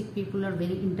 artistic people are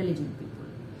very intelligent people.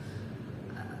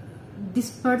 This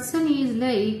person is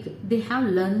like they have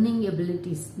learning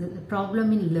abilities. The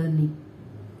problem in learning,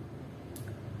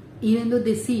 even though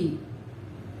they see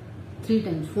 3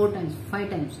 times, 4 times, 5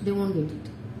 times, they won't get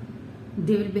it.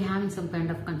 They will be having some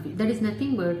kind of confusion. That is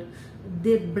nothing but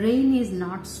their brain is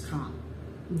not strong.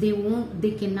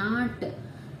 They cannot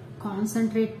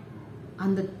concentrate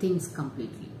on the things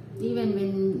completely. Even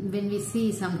when we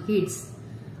see some kids,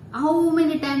 how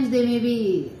many times they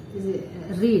maybe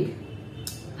read.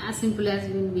 As simple as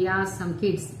when we ask some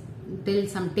kids, tell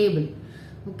some table.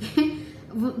 Okay,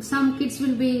 some kids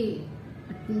will be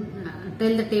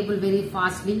tell the table very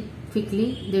fastly,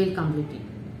 quickly, they will complete it.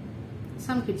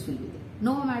 Some kids will be there.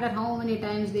 No matter how many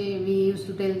times we used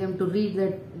to tell them to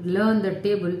learn the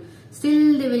table,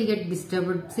 still they will get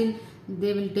disturbed. Still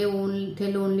they will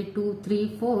tell only 2,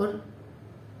 3, 4.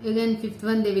 Again, fifth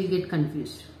one they will get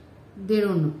confused. They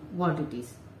don't know what it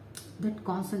is.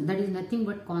 That is nothing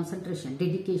but concentration,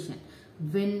 dedication.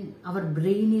 When our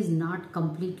brain is not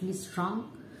completely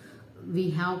strong, we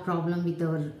have problem with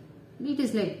it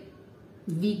is like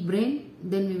weak brain,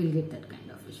 then we will get that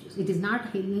kind of issues. It is not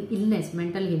illness,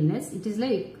 mental illness. It is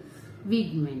like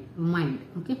weak mind,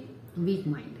 okay, weak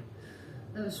mind.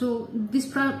 So this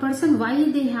person,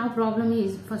 why they have problem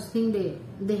is, first thing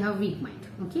they have weak mind,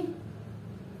 okay.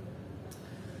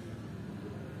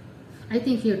 I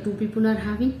think here 2 people are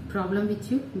having problem with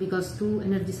you because 2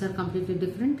 energies are completely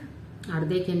different, or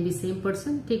they can be same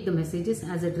person. Take the messages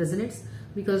as it resonates,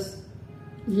 because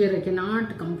here I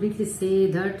cannot completely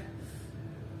say that.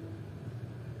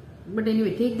 But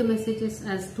anyway, take the messages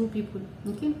as 2 people,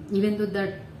 okay. Even though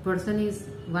that person is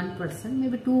 1 person,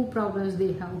 maybe 2 problems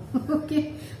they have,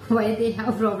 okay. Why they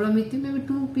have problem with you? Maybe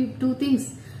 2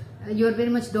 things. You are very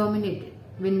much dominated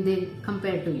when they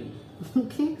compare to you.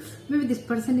 Okay, maybe this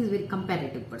person is very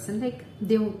comparative person, like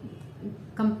they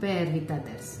compare with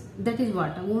others. That is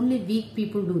what only weak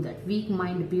people do, that weak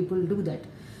mind people do that.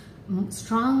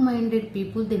 Strong minded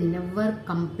people, they never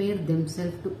compare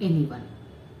themselves to anyone.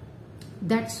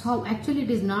 That's how, actually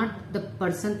it is not the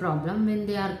person problem. When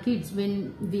they are kids,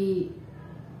 when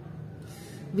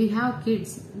we have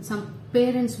kids, some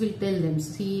parents will tell them,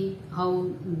 see how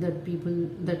that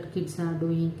kids are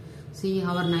doing, see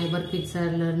how our neighbor kids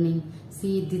are learning,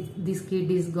 see this kid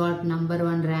is got number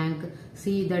 1 rank,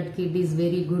 see that kid is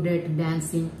very good at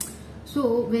dancing.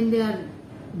 So when they are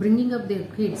bringing up their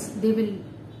kids, they will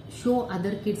show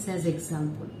other kids as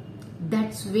example.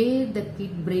 That's where the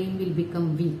kid brain will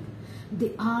become weak.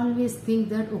 They always think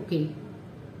that, okay,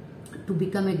 to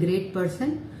become a great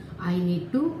person, I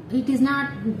need to, it is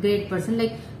not great person,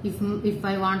 like if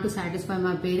I want to satisfy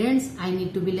my parents, I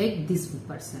need to be like this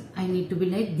person, I need to be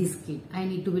like this kid, I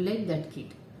need to be like that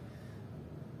kid.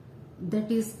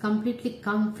 That is completely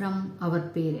come from our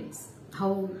parents,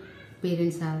 how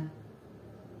parents are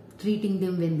treating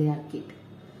them when they are kid.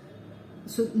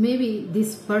 So maybe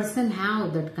this person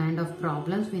have that kind of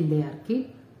problems when they are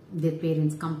kid. Their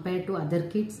parents compared to other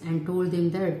kids and told them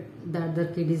that the other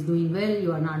kid is doing well,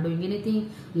 you are not doing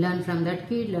anything, learn from that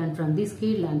kid, learn from this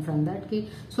kid, learn from that kid.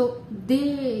 So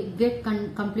they get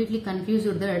completely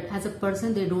confused that as a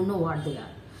person they don't know what they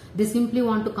are. They simply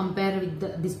want to compare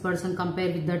with this person,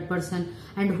 compare with that person,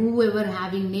 and whoever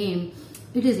having name,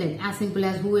 it is like as simple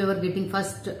as whoever getting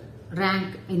first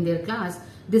rank in their class,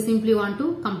 they simply want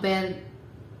to compare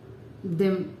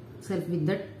themselves with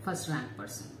that first rank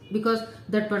person, because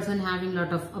that person having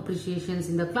lot of appreciations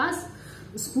in the class,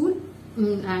 school,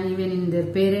 and even in their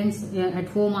parents, at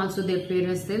home also their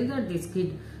parents tell that this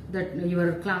kid, that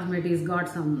your classmate is got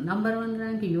some number 1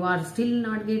 rank, you are still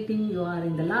not getting, you are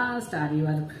in the last, or you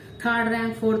are 3rd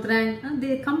rank, 4th rank, and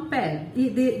they compare.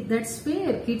 That's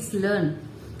where kids learn,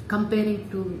 comparing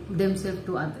to themselves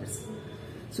to others.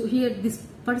 So here this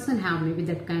person have maybe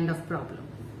that kind of problem.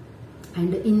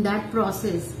 And in that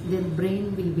process, their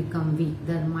brain will become weak,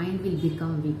 their mind will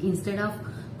become weak. Instead of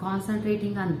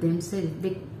concentrating on themselves,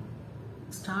 they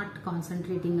start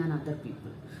concentrating on other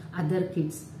people, other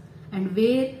kids. And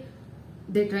where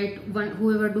they try to,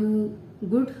 whoever do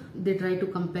good, they try to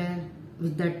compare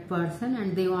with that person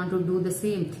and they want to do the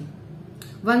same thing.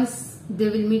 Once they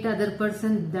will meet other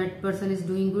person, that person is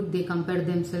doing good, they compare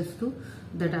themselves to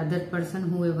that other person,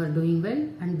 whoever doing well,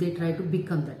 and they try to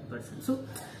become that person. So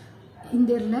in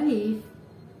their life,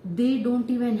 they don't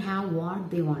even have what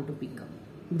they want to become.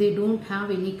 They don't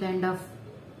have any kind of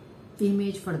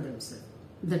image for themselves,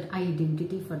 that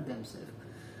identity for themselves.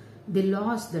 They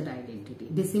lost that identity.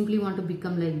 They simply want to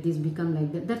become like this, become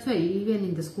like that. That's why even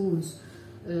in the schools,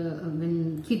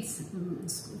 when kids,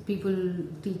 people,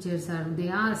 teachers they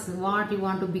ask what you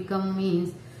want to become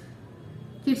means,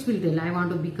 kids will tell, I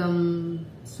want to become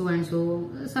so and so,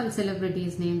 some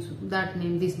celebrities names, that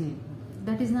name, this name.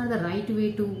 That is not the right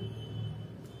way to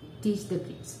teach the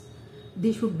kids.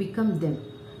 They should become them.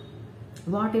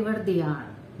 Whatever they are,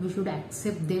 we should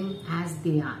accept them as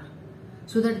they are,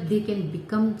 so that they can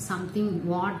become something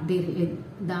what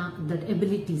that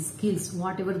ability, skills,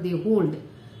 whatever they hold,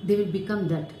 they will become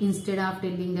that. Instead of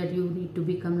telling that you need to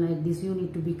become like this, you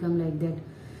need to become like that.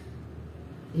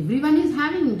 Everyone is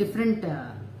having different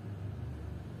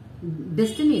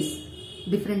destinies,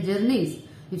 different journeys.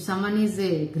 If someone is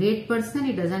a great person,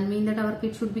 it doesn't mean that our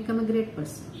kid should become a great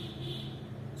person.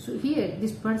 So here,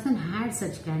 this person had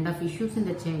such kind of issues in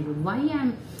the childhood. Why I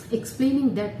am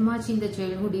explaining that much in the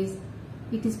childhood is,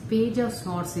 It is Page of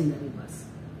Swords in the reverse.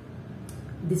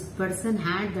 This person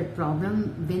had that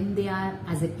problem when they are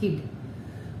as a kid.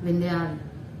 When they are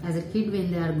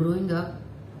growing up,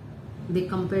 they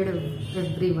compared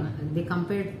everyone. They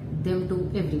compared them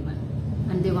to everyone,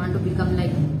 and they want to become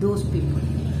like those people.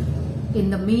 In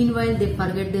the meanwhile, they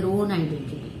forget their own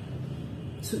identity.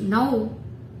 So now,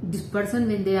 this person,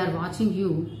 when they are watching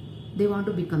you, they want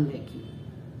to become like you.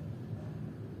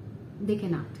 They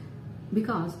cannot,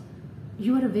 because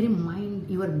you are a very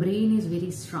your brain is very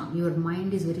strong. Your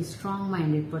mind is very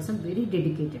strong-minded person, very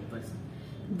dedicated person.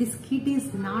 This kid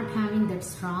is not having that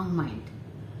strong mind.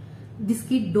 This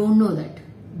kid don't know that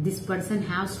this person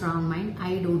has strong mind.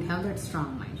 I don't have that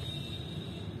strong mind.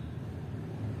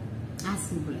 As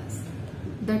simple as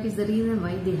that is the reason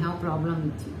why they have problem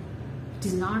with you. It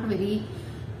is not very.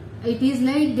 It is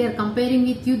like they are comparing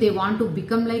with you. They want to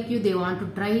become like you. They want to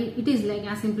try. It is like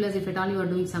as simple as if at all you are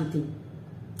doing something.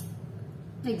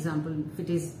 Example, if it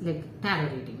is like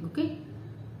tarot reading, okay?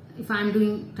 If I am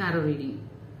doing tarot reading,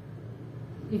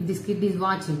 if this kid is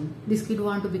watching, this kid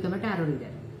want to become a tarot reader,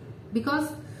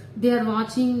 because they are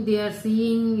watching, they are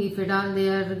seeing, if at all they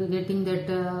are getting that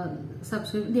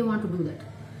subscription, they want to do that.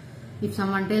 If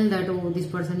someone tells that, oh, this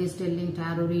person is telling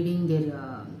tarot reading,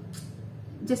 their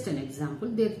just an example,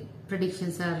 their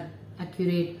predictions are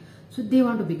accurate, so they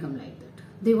want to become like that.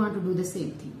 They want to do the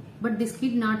same thing. But this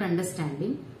kid not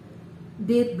understanding,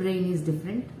 their brain is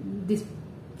different.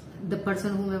 The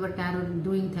person whomever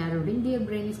doing tarot reading, their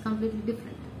brain is completely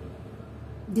different.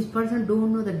 This person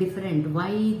don't know the different,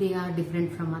 why they are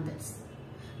different from others.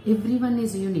 Everyone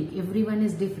is unique, everyone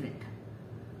is different.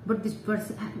 But this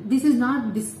is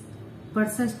not this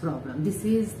person's problem. This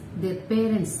is their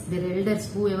parents, their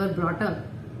elders, whoever brought up.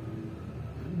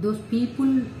 Those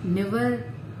people never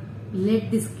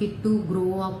let this kid to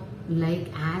grow up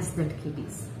like as that kid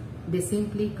is. They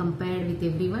simply compared with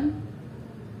everyone.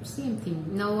 Same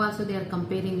thing. Now also they are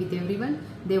comparing with everyone.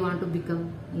 They want to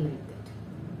become like that.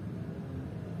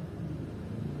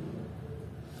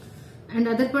 And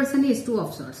other person is Two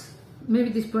of Swords.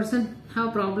 Maybe this person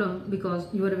have problem because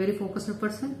you are a very focused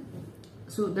person.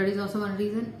 So that is also one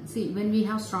reason. See, when we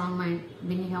have strong mind,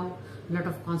 when we have a lot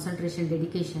of concentration,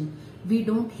 dedication, we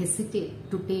don't hesitate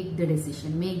to take the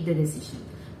decision, make the decision.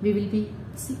 We will be,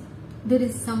 see, there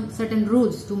is some certain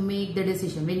rules to make the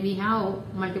decision. When we have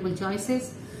multiple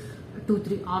choices,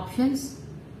 2-3 options,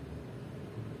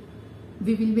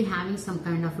 we will be having some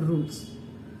kind of rules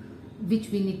which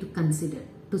we need to consider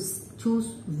to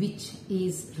choose which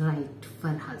is right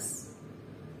for us.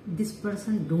 This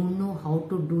person don't know how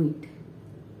to do it,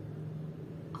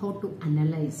 how to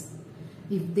analyze.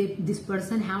 If this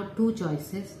person have 2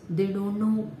 choices, they don't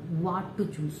know what to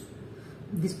choose.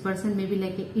 This person may be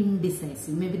like an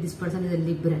indecisive. Maybe this person is a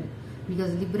liberal,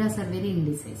 because liberals are very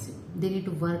indecisive. They need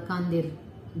to work on they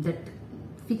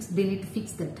need to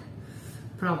fix that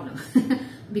problem.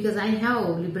 Because I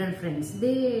have liberal friends,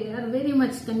 they are very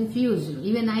much confused.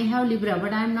 Even I have liberal,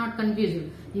 but I am not confused.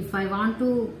 If I want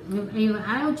to,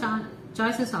 I have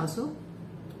choices also.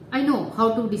 I know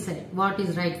how to decide what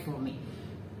is right for me.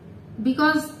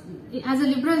 Because as a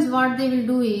liberals, what they will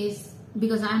do is,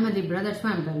 because I am a liberal, that's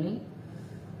why I am telling,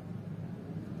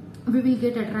 we will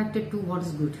get attracted to what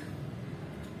is good.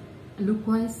 Look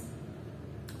wise,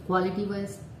 quality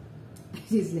wise,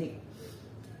 it is like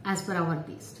as per our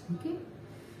taste. Okay,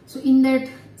 so in that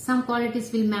some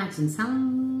qualities will match in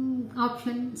some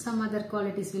option, some other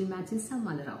qualities will match in some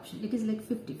other option. It is like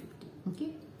 50-50.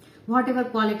 Okay, whatever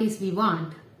qualities we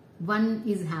want, one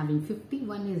is having 50,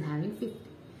 one is having 50.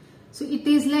 So it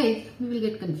is like we will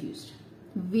get confused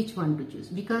which one to choose,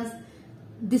 because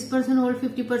this person holds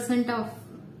 50% of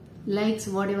likes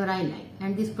whatever I like,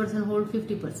 and this person holds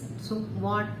 50%. So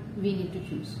what we need to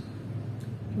choose?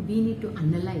 We need to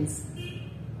analyze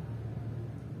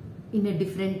in a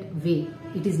different way.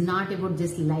 It is not about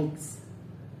just likes.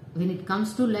 When it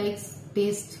comes to likes,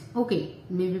 taste, okay,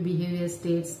 maybe behavior,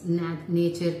 states,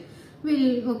 nature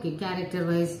will, okay, character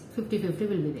wise 50-50 will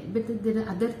be there, but there are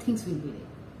other things will be there.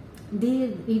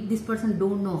 This person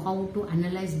don't know how to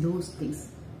analyze those things.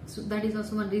 So that is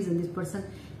also one reason this person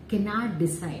cannot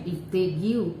decide. If they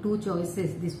give 2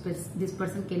 choices, this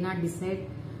person cannot decide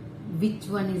which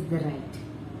one is the right.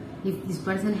 If this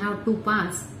person have 2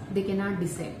 paths, they cannot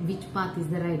decide which path is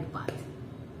the right path.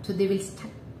 So they will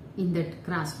stuck in that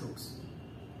crossroads.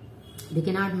 They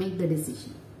cannot make the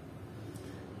decision.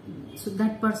 So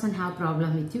that person have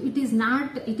problem with you. It is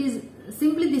not, it is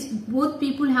simply this, both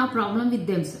people have problem with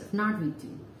themselves, not with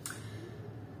you.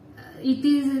 It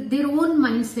is their own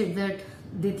mindset that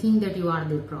they think that you are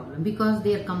their problem, because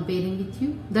they are comparing with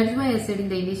you. That is why I said in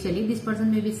the initially, this person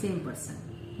may be same person.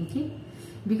 Okay,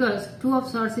 because Two of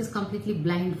Swords is completely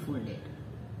blindfolded.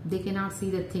 They cannot see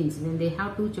the things. When they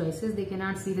have two choices, they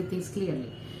cannot see the things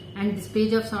clearly. And this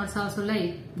Page of Swords also,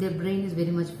 like, their brain is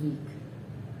very much weak.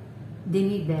 They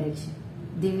need direction.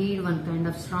 They need one kind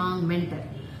of strong mentor,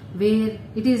 where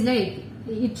it is like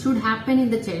it should happen in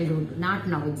the childhood, not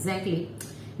now exactly.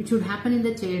 It should happen in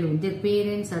the childhood. Their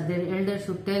parents or their elders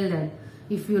should tell that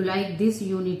if you like this,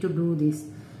 you need to do this.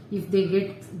 If they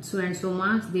get so and so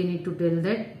marks, they need to tell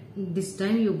that this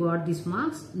time you got this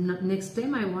marks, next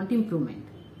time I want improvement.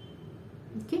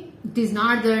 Okay, it is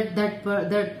not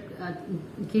that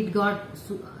kid got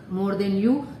more than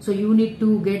you, so you need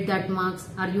to get that marks,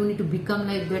 or you need to become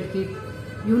like that kid.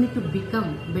 You need to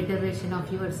become better version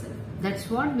of yourself. That's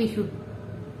what we should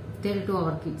tell to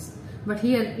our kids. But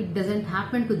here it doesn't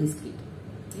happen to this kid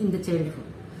in the childhood.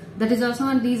 That is also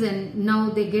one reason now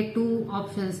they get two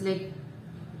options, like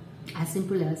as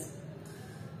simple as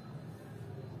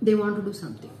they want to do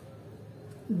something.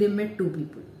 They met two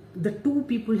people. The two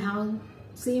people have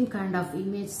same kind of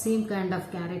image, same kind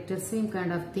of character, same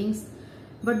kind of things,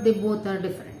 but they both are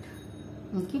different.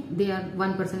 Okay,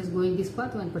 one person is going this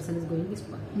path, one person is going this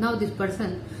path. Now this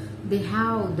person, they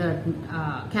have that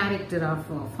character of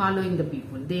following the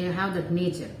people. They have that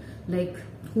nature, like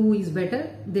who is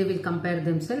better, they will compare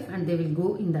themselves and they will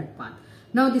go in that path.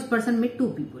 Now this person met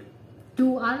two people.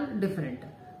 Two are different,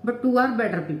 but two are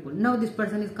better people. Now this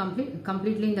person is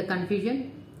completely in the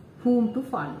confusion whom to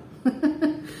follow.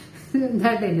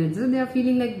 That energy. So they are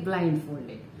feeling like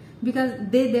blindfolded because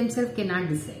they themselves cannot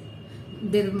decide.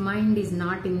 Their mind is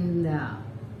not in the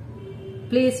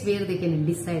place where they can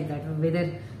decide that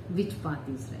whether which path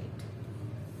is right.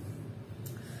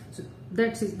 So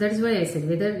that is why I said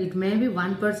whether it may be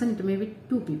one person, it may be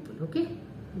two people. Okay,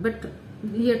 but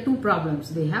here two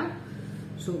problems they have.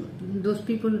 So those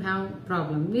people have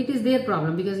problem. It is their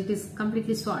problem because it is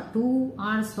completely sword. Two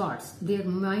are swords. Their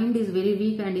mind is very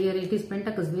weak, and here it is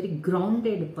Pentacles, very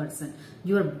grounded person.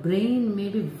 Your brain may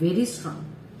be very strong.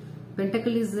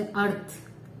 Pentacle is the earth,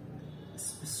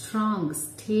 strong,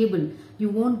 stable. You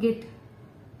won't get.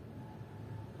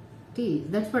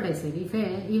 That's what I said. If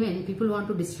even people want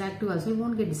to distract you, also you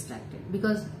won't get distracted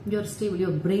because you're stable. Your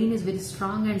brain is very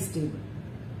strong and stable.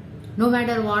 No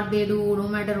matter what they do, no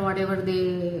matter whatever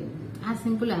they, as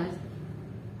simple as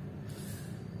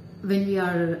when we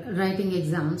are writing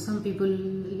exams, some people,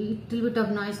 little bit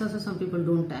of noise also some people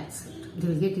don't accept. They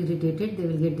will get irritated, they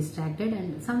will get distracted,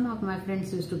 and some of my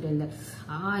friends used to tell that,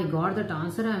 I got that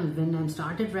answer, and when I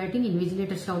started writing,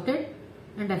 invigilator shouted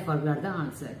and I forgot the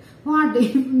answer. What?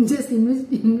 Just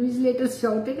invigilator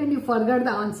shouted and you forgot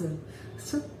the answer.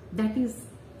 So that is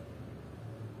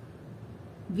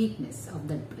weakness of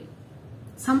that brain.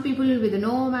 Some people will be there,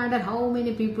 no matter how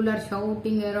many people are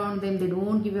shouting around them, they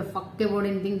don't give a fuck about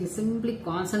anything. They simply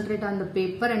concentrate on the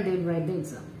paper and they will write the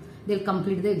exam. They will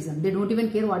complete the exam. They don't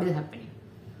even care what is happening.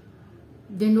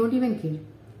 They don't even care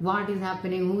what is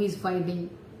happening, who is fighting.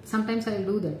 Sometimes I will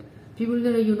do that. People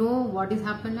will say, you know what is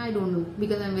happening? I don't know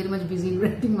because I am very much busy in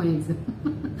writing my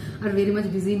exam or very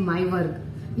much busy in my work.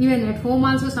 Even at home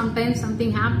also sometimes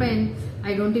something happened.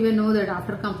 I don't even know that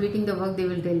after completing the work they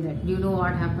will tell that. Do you know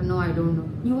what happened? No, I don't know.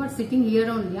 You are sitting here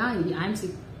only. Yeah,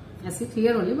 I sit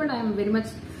here only, but I am very much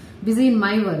busy in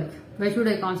my work. Why should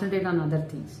I concentrate on other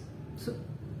things? So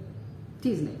it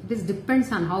is like, it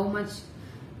depends on how much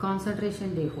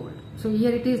concentration they hold. So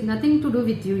here it is nothing to do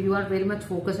with you. You are very much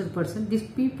focused person. These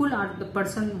people are the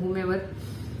person, whomever,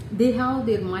 they have,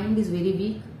 their mind is very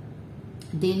weak.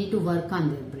 They need to work on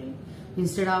their brain.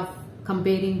 Instead of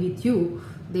comparing with you,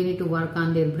 they need to work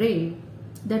on their brain.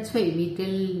 That's why we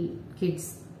tell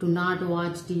kids to not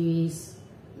watch TVs,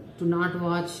 to not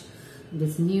watch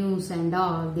this news and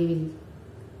all.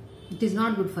 It is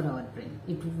not good for our brain.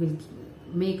 It will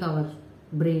make our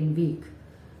brain weak.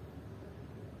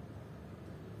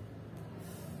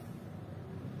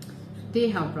 They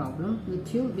have problem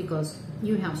with you because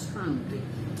you have strong brain,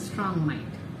 strong mind,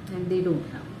 and they don't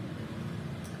have.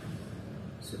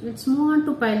 So let's move on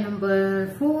to pile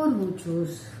number 4, who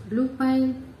chose blue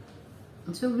pile.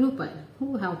 So blue pile,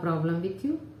 who have problem with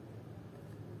you?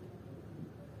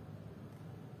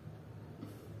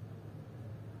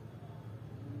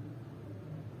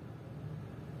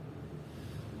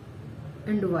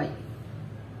 And why?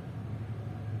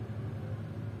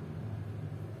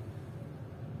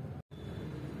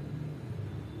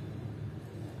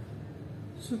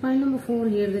 So pile number 4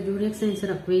 here, the zodiac signs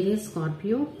are Aquarius,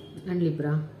 Scorpio and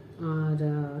Libra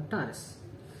or Taurus.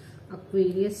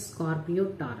 Aquarius, Scorpio,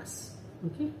 Taurus.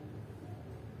 Okay.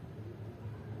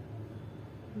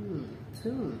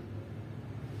 So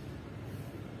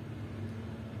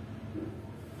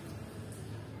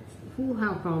Who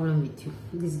have problem with you?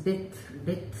 This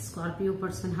death Scorpio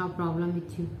person have problem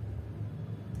with you.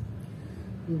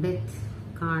 Death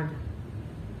card.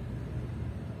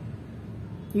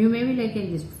 You may be like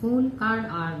in this Fool card,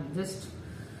 or just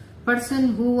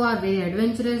person who are very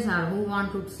adventurous, or who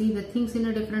want to see the things in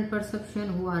a different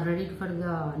perception, who are ready for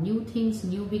the new things,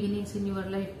 new beginnings in your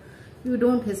life. You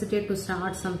don't hesitate to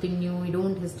start something new. You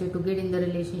don't hesitate to get in the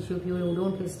relationship. You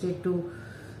don't hesitate to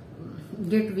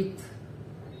get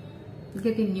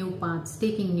in new paths,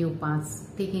 taking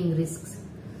risks.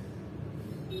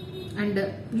 And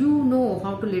you know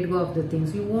how to let go of the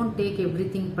things. You won't take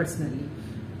everything personally.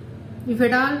 If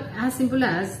at all, as simple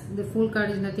as the Fool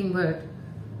card is nothing but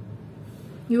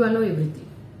you allow everything.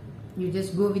 You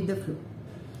just go with the flow.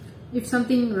 If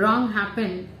something wrong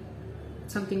happened,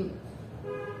 something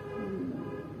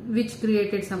which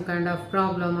created some kind of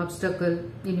problem, obstacle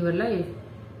in your life,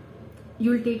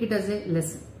 you will take it as a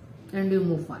lesson and you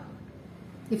move forward.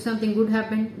 If something good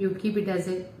happened, you keep it as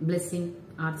a blessing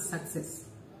or success.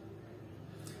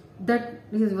 That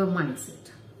is your mindset.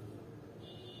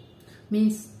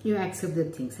 Means you accept the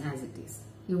things as it is.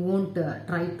 You won't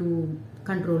try to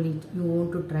control it. You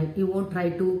won't try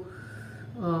to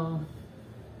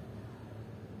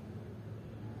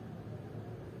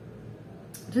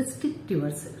restrict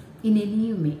yourself in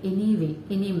any way,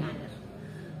 any manner.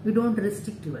 You don't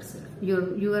restrict yourself.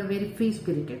 You are very free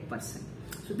spirited person.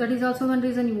 So that is also one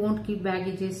reason you won't keep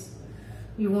baggages.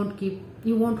 You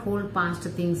won't hold past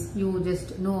things. You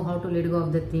just know how to let go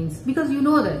of the things, because you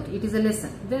know that it is a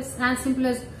lesson. That's as simple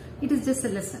as it is, just a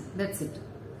lesson. That's it.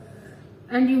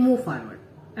 And you move forward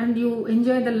and you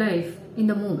enjoy the life in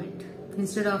the moment,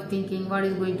 instead of thinking what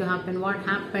is going to happen, what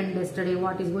happened yesterday,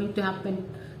 what is going to happen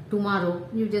tomorrow.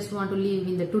 You just want to live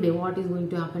in the today. What is going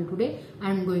to happen today?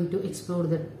 I am going to explore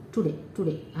the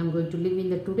today. I am going to live in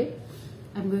the today.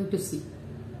 I am going to see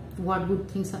what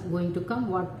good things are going to come,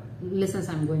 what lessons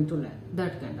I am going to learn.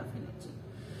 That kind of energy.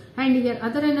 And here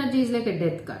other energy is like a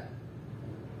death card.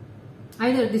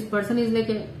 Either this person is like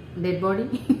a dead body.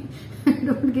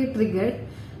 Don't get triggered.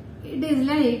 It is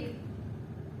like,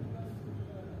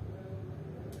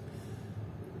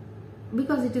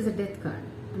 because it is a death card.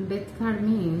 And death card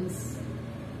means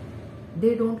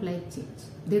they don't like change.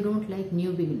 They don't like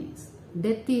new beginnings.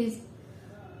 Death is,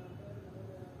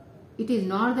 it is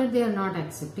not that they are not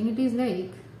accepting. It is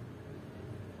like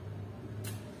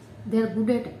they are good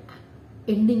at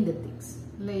ending the things,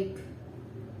 like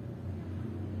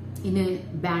in a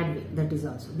bad way. That is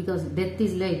also because death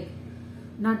is like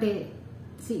not a,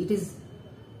 see, it is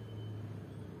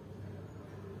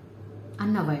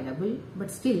unavoidable,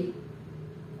 but still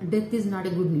death is not a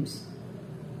good news,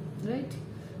 right?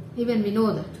 Even we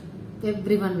know that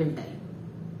everyone will die,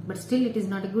 but still it is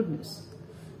not a good news.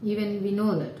 Even we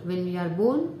know that when we are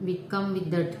born, we come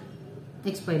with that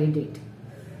expiry date.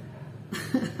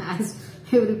 As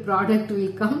every product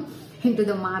will come into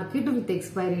the market with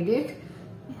expiry date,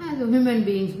 as human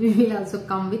beings we will also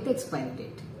come with expiry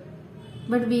date.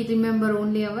 But we remember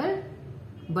only our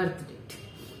birth date,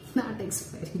 not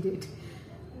expiry date.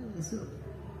 So,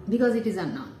 because it is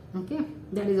unknown, okay?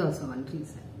 That is also one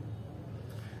reason.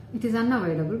 It is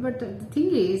unavoidable, but the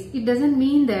thing is, it doesn't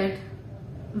mean that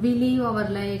we live our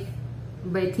life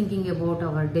by thinking about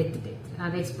our death date,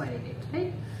 our expiry date,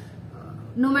 right?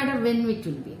 No matter when it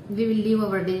will be, we will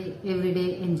live our day, every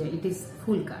day, enjoy. It is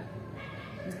Fool card.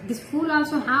 This Fool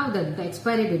also have that, the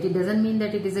expiry date. It doesn't mean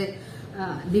that it is a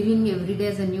living every day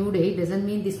as a new day. It doesn't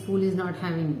mean this Fool is not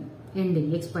having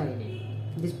ending, expiry date.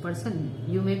 This person,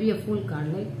 you may be a Fool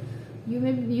card, like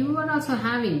you are also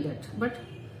having that, but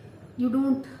you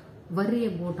don't worry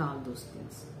about all those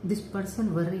things. This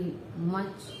person worry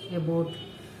much about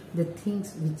the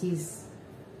things which is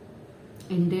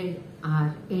ended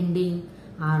or ending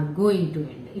or going to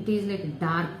end. It is like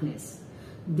darkness.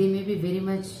 They may be very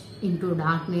much into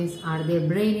darkness, or their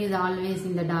brain is always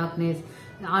in the darkness,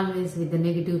 always with the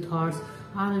negative thoughts,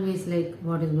 always like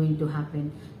what is going to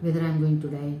happen, whether I am going to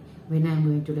die, when I am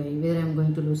going to die, whether I am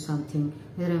going to lose something,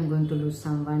 whether I am going to lose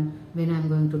someone, when I am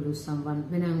going to lose someone,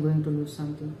 when I am going to lose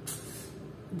something.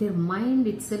 Their mind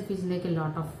itself is like a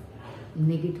lot of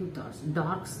negative thoughts,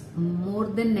 darks, more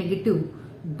than negative,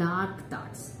 dark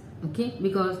thoughts, okay?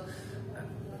 Because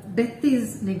death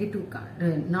is negative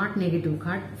card, not negative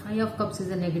card. 5 of Cups is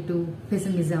a negative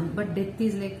pessimism, but death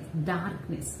is like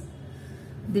darkness.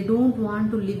 They don't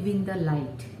want to live in the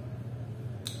light.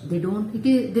 They don't, it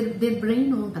is, their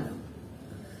brain won't allow.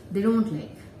 They don't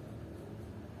like.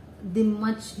 They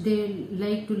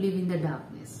like to live in the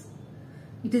darkness.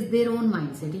 It is their own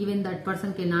mindset. Even that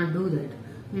person cannot do that.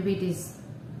 Maybe it is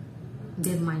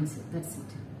their mindset. That's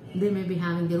it. They may be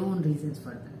having their own reasons for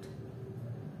that.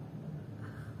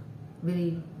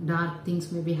 very dark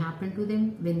things may be happen to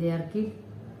them when they are kid,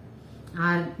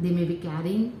 or they may be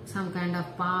carrying some kind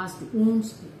of past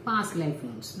wounds, past life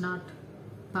wounds. Not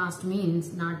past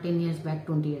means not 10 years back,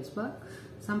 20 years back.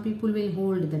 Some people will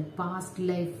hold that past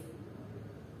life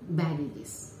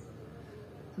baggages.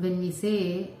 When we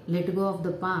say let go of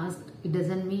the past, it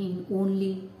doesn't mean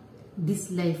only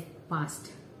this life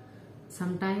past.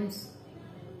 Sometimes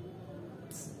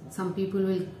some people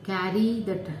will carry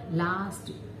that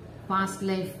last past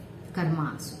life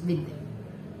karmas with them.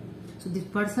 So this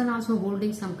person also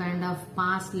holding some kind of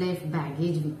past life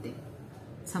baggage with them,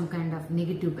 some kind of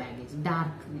negative baggage,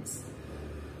 darkness.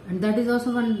 And that is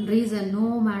also one reason,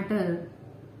 no matter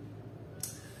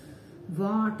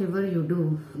whatever you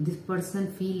do, this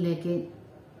person feel like a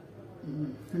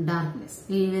darkness.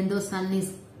 Even though sun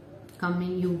is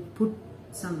coming, you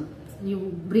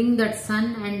bring that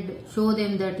sun and show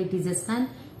them that it is a sun,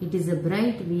 it is a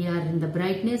bright, we are in the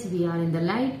brightness, we are in the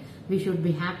light, we should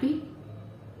be happy.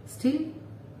 Still,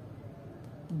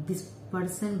 this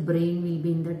person brain will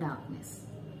be in the darkness.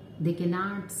 They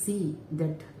cannot see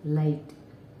that light.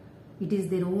 It is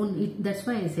their own, that's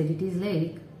why I said it is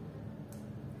like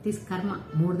this karma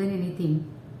more than anything.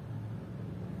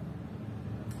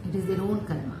 It is their own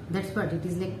karma. That's what it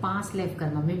is, like past life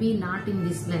karma. Maybe not in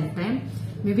this lifetime,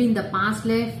 maybe in the past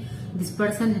life this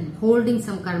person holding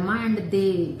some karma and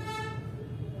they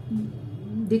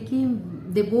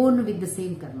born with the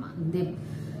same karma. They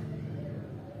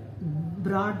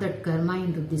brought that karma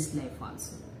into this life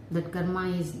also. That karma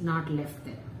is not left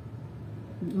there.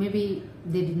 Maybe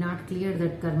they did not clear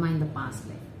that karma in the past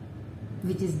life,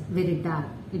 which is very dark.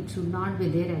 It should not be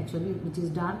there actually, which is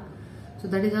dark. So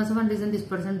that is also one reason this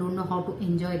person don't know how to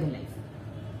enjoy the life.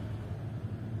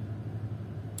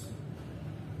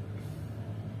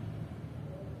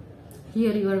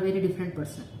 Here you are a very different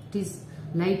person. It is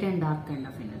light and dark kind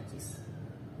of energies.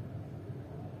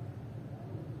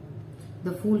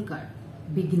 The Fool card,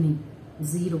 beginning,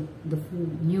 zero, the Fool,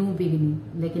 new beginning,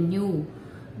 like a new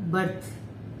birth,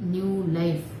 new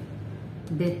life,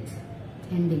 death,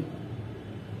 ending.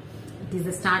 It is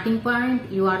the starting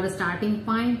point, you are the starting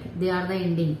point, they are the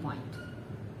ending point.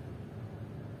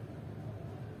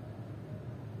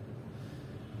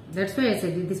 That's why I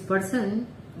said this person,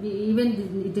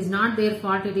 even it is not their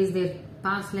fault, it is their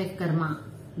past life karma,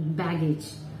 baggage.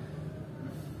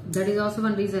 That is also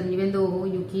one reason, even though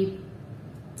you keep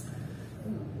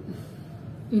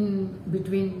in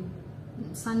between,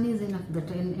 sun is enough, that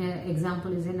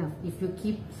example is enough.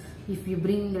 If you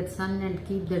bring that sun and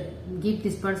keep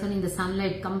this person in the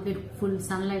sunlight, complete full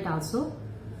sunlight also,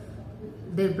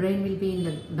 their brain will be in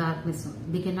the darkness.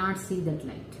 They cannot see that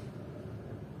light.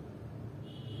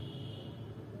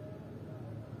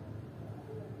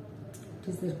 It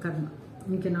is their karma.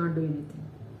 We cannot do anything.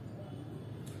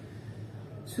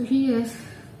 So here,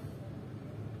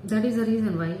 that is the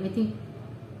reason why I think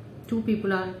two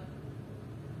people are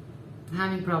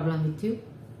having problem with you.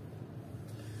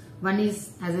 One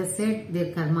is, as I said,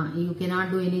 their karma. You cannot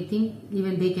do anything,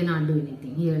 even they cannot do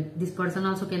anything. Here, this person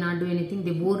also cannot do anything.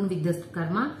 They born with this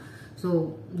karma.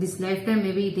 So this lifetime,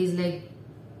 maybe it is like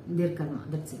their karma.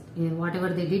 That's it. Whatever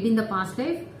they did in the past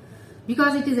life,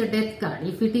 because it is a death card.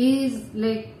 If it is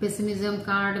like pessimism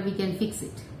card, we can fix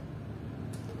it.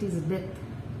 It is death.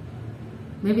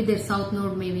 Maybe their south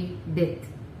node may be death,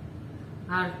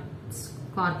 or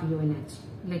Scorpio energy,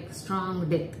 like strong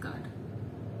death card.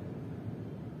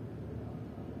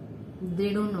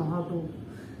 They don't know how to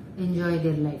enjoy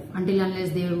their life until unless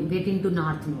they get into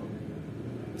north node.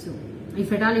 So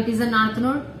if at all it is a north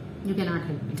node, you cannot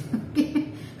help it.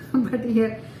 Okay? But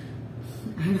here,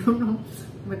 I don't know,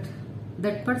 but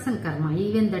that person karma,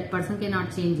 even that person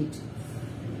cannot change it.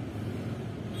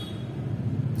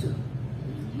 So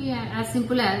yeah, as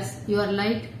simple as you are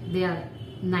light, they are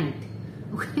night.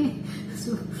 Okay?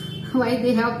 So why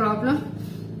they have problem?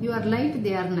 You are light,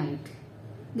 they are night.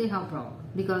 They have problem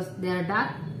because they are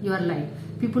dark, you are light.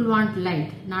 People want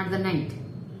light, not the night.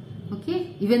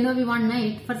 Okay? Even though we want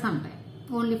night for some time,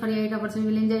 only for 8 hours we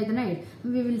will enjoy the night.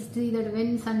 We will see that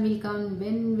when sun will come,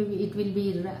 when it will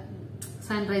be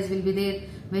sunrise will be there,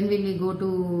 when will we go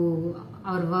to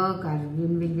our work, or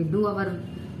when will we do our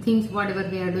things, whatever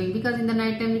we are doing, because in the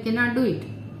night time we cannot do it.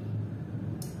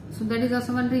 So that is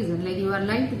also one reason, like you are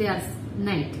light, they are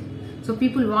night. So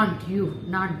people want you,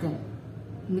 not them,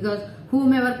 because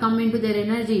whomever come into their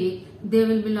energy, they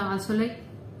will be also like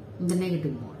in the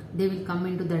negative mode. They will come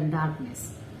into the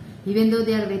darkness. Even though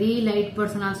they are very light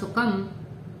person also come,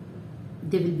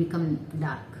 they will become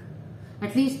dark.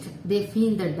 At least they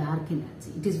feel the dark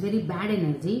energy. It is very bad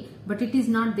energy, but it is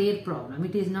not their problem.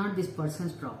 It is not this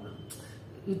person's problem.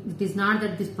 it is not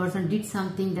that this person did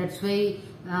something, that's why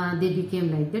they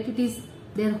became like that. It is,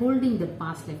 they are holding the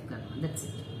past life karma, that's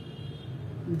it.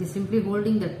 They simply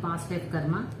holding that past life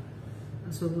karma,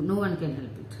 so no one can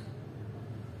help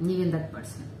it, even that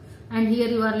person. And here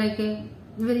you are like a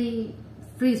very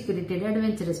free-spirited,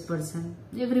 adventurous person.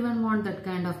 Everyone wants that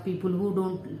kind of people who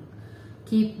don't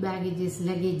keep baggages,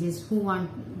 luggages, who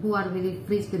are very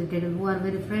free-spirited, who are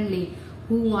very friendly,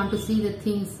 who want to see the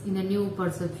things in a new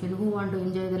perception, who want to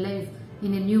enjoy the life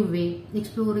in a new way,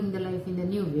 exploring the life in a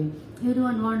new way.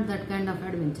 Everyone wants that kind of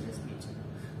adventurous nature,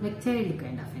 like child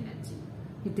kind of energy.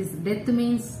 It is, death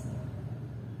means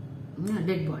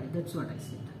dead body, that's what I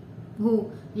said.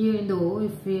 Who, even though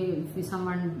if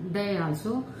someone die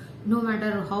also, no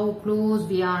matter how close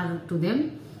we are to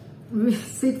them, we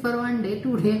sit for 1 day,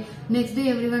 2 days, next day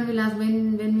everyone will ask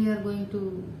when we are going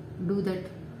to do that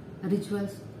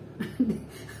rituals.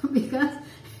 Because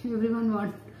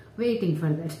everyone waiting for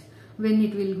that, when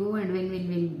it will go and when it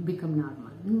will become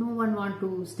normal. No one want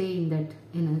to stay in that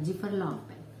energy for a long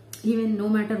time, even no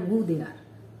matter who they are.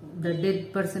 The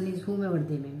dead person is whomever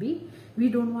they may be, we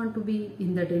don't want to be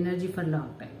in that energy for a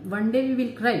long time. One day we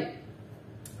will cry,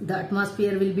 the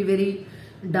atmosphere will be very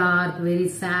dark, very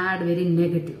sad, very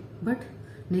negative, but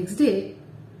next day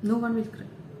no one will cry.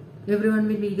 Everyone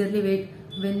will eagerly wait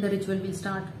when the ritual will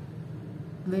start,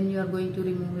 when you are going to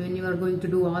remove, when you are going to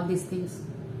do all these things,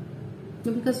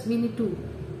 because we need to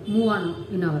move on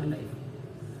in our life.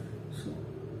 So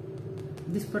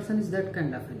this person is that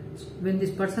kind of energy. When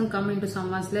this person come into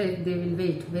someone's life, they will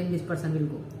wait when this person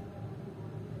will go.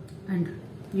 And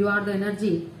you are the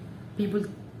energy, people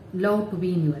love to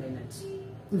be in your energy.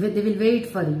 They will wait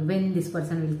for you when this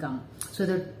person will come, so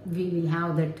that we will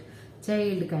have that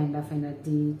child kind of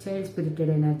energy, child spirited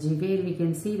energy, where we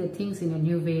can see the things in a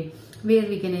new way, where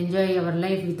we can enjoy our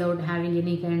life without having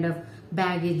any kind of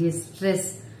baggage,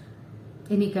 stress,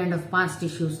 any kind of past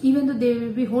issues, even though they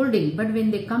will be holding. But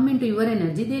when they come into your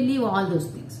energy, they leave all those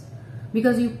things,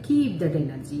 because you keep that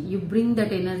energy, you bring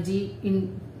that energy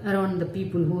in around the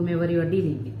people whomever you are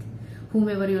dealing with,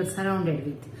 whomever you are surrounded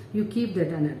with. You keep that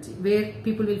energy where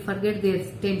people will forget their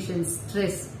tensions,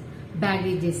 stress,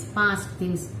 baggages, past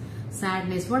things,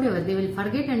 sadness, whatever. They will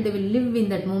forget and they will live in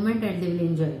that moment and they will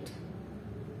enjoy it.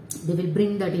 They will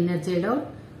bring that inner child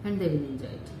out and they will enjoy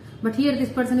it. But here this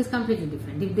person is completely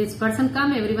different. If this person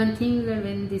come, everyone thinks that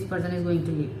when this person is going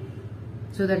to leave,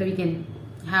 so that we can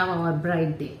have our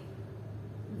bright day.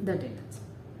 That energy.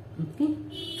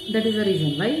 Okay? That is the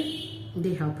reason why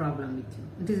they have problem with you.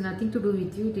 It is nothing to do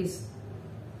with you. It is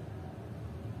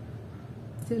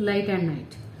light and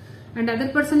night. And other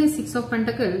person is 6 of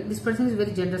Pentacles. This person is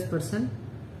very generous person.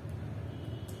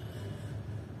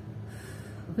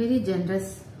 Very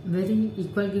generous, very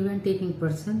equal give and taking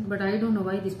person. But I don't know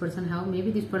why this person have.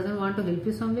 Maybe this person want to help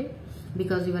you some way,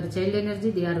 because you are a child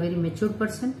energy. They are a very mature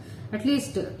person. At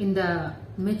least in the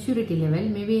maturity level,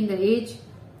 maybe in the age,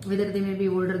 whether they may be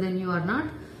older than you or not,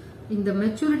 in the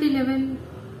maturity level,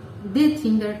 they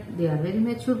think that they are very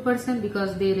mature person,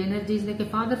 because their energy is like a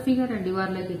father figure and you are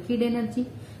like a kid energy,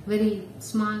 very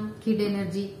small kid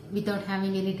energy, without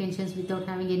having any tensions, without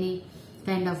having any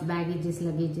kind of baggages,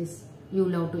 luggages. You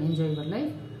love to enjoy your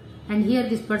life. And here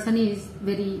this person is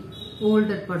very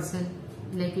older person,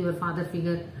 like your father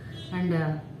figure,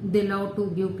 and they love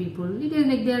to give people. It is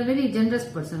like they are very generous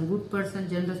person, good person,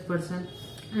 generous person,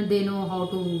 and they know how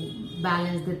to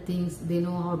balance the things. They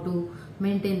know how to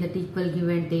maintain that equal give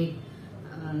and take.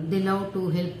 They love to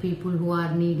help people who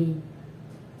are needy.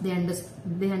 They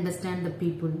understand the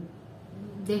people.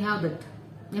 They have that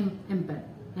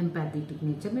empathic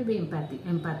nature, maybe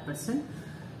empath person.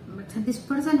 But this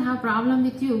person have problem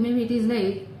with you. Maybe it is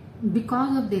like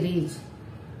because of their age,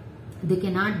 they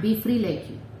cannot be free like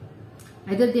you.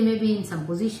 Either they may be in some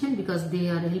position because they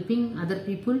are helping other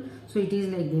people, so it is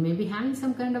like they may be having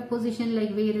some kind of position, like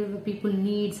wherever people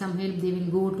need some help, they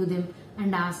will go to them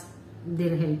and ask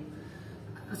their help.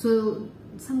 So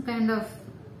some kind of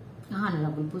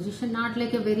honorable position, not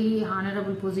like a very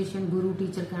honorable position, guru,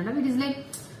 teacher kind of. It is like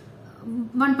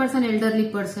one person, elderly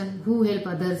person who help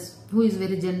others, who is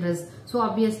very generous. So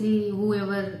obviously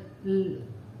whoever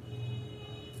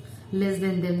less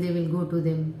than them, they will go to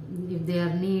them. If they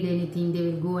are need anything, they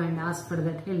will go and ask for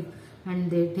that help, and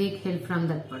they take help from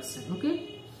that person.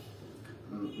 Okay,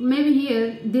 maybe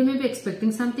here they may be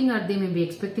expecting something, or they may be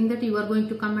expecting that you are going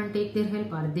to come and take their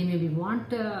help, or they maybe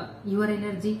want your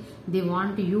energy, they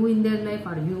want you in their life,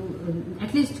 or you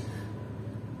at least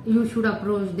you should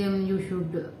approach them. You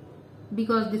should,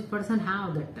 because this person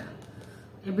have that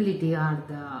ability or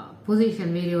the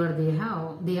position wherever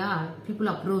they are, people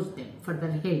approach them for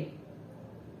their help.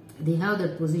 They have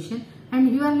that position,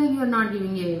 and you are like, you are not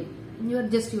giving a, you are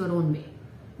just your own way.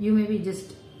 You may be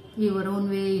just your own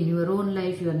way in your own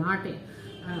life. You are not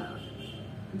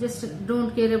just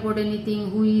don't care about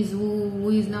anything. Who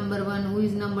is number one, who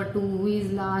is number two, who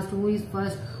is last, who is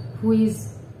first, who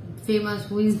is famous,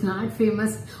 who is not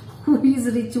famous, who is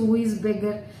rich, who is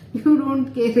beggar. You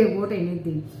don't care about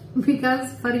anything,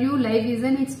 because for you life is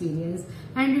an experience,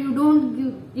 and you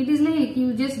don't, it is like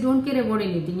you just don't care about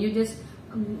anything. You just,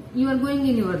 you are going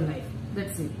in your life.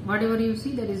 That's it. Whatever you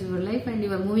see, that is your life, and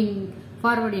you are moving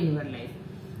forward in your life.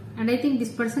 And I think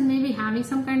this person may be having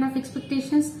some kind of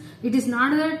expectations. It is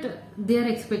not that they are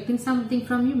expecting something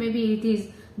from you. Maybe it is,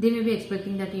 they may be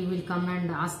expecting that you will come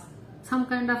and ask some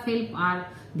kind of help, or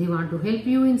they want to help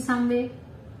you in some way.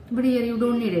 But here you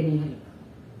don't need any help.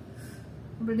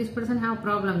 But this person have a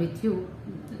problem with you.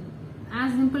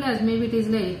 As simple as maybe it is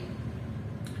like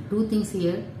two things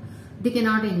here. They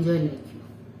cannot enjoy like you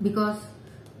because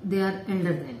they are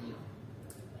elder than you.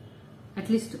 At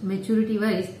least maturity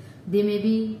wise, they may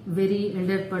be very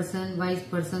elder person, wise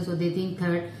person, so they think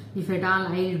that if at all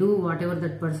I'll do whatever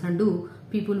that person do,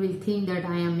 people will think that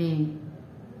I am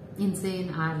a insane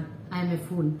or I am a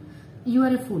fool. You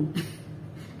are a fool.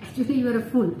 Actually, you are a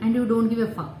fool, and you don't give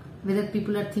a fuck whether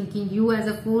people are thinking you as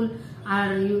a fool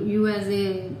or you as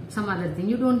a some other thing.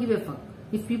 You don't give a fuck.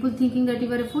 If people thinking that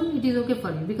you are a fool, it is okay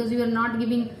for you, because you are not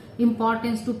giving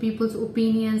importance to people's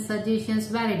opinions, suggestions,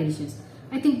 validations.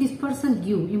 I think this person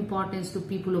give importance to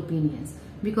people's opinions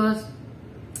because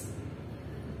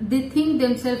they think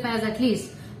themselves as, at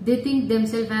least they think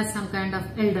themselves as some kind of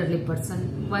elderly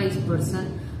person, wise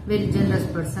person, very generous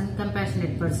person,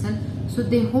 compassionate person. So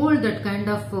they hold that kind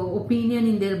of opinion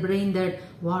in their brain, that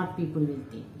what people will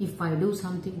think. If I do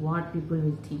something, what people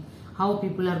will think, how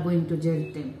people are going to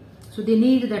judge them. So they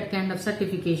need that kind of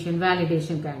certification,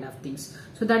 validation kind of things.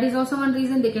 So that is also one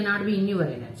reason they cannot be in your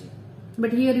energy.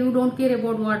 But here you don't care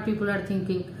about what people are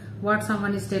thinking, what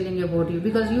someone is telling about you,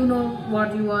 because you know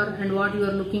what you are and what you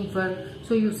are looking for.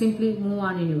 So you simply move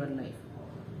on in your life.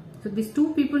 So these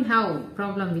two people have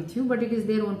problem with you, but it is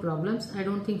their own problems. I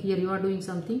don't think here you are doing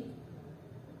something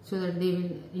so that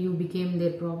you became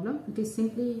their problem. It is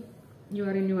simply you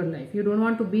are in your life. You don't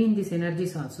want to be in these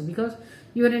energies also, because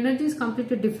your energy is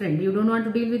completely different. You don't want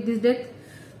to deal with this death.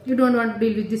 You don't want to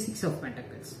deal with the Six of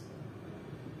Pentacles,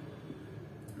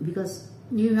 because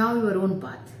you have your own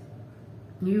path.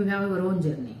 You have your own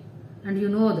journey, and you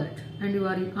know that, and you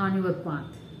are on your path.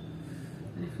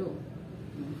 So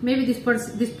maybe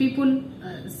these people,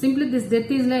 simply this death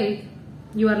is like,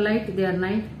 you are light, they are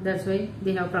night. That's why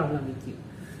they have problem with you,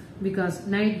 because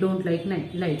night don't like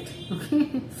light.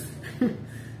 Okay.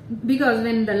 Because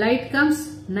when the light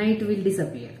comes, night will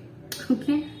disappear.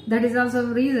 Okay. That is also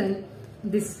the reason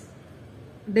this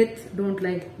death don't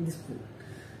like this fool,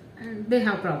 and they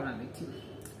have problem with you.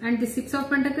 And the Six of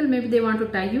Pentacles, maybe they want to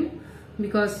tie you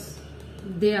because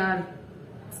they are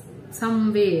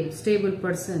some way stable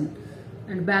person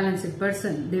and balanced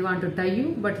person. They want to tie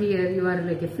you, but here you are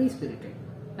like a free spirited.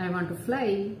 I want to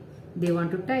fly, they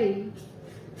want to tie.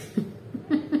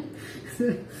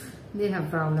 So they have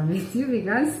problem with you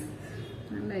because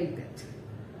I'm like that.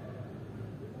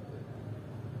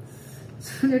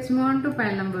 So let's move on to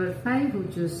pile number 5, who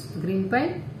choose green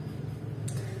pile.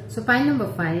 So pile number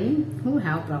 5, who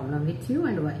have problem with you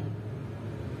and why?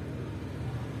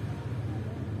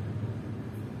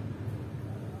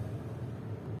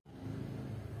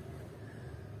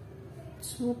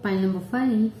 So pile number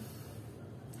 5,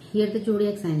 here the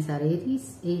zodiac signs are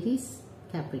Aries,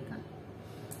 Capricorn.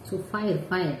 So fire,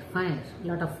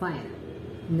 lot of fire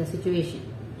in the situation.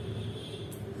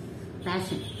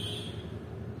 Passion.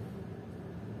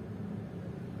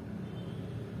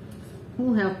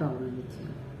 Who have problem with you?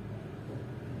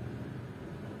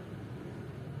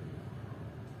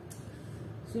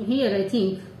 So here I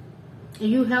think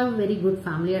you have very good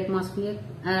family atmosphere,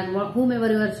 and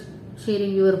whomever you are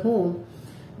sharing your home,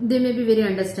 they may be very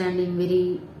understanding,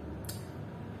 very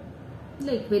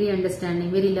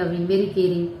understanding, very loving, very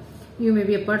caring. You may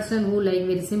be a person who like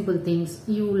very simple things.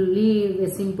 You live a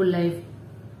simple life.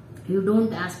 You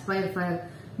don't aspire for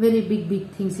very big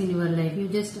things in your life. You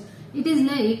just, it is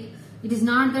like, it is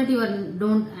not that you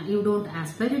don't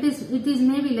aspire. It is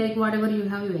maybe like whatever you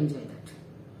have, you enjoy that.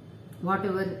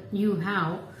 Whatever you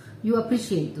have, you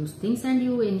appreciate those things and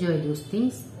you enjoy those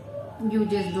things. You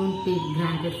just don't take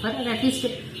granted for it. At least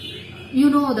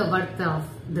you know the worth of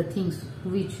the things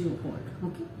which you hold.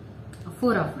 Okay,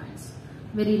 4 of Wands,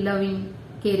 very loving,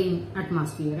 caring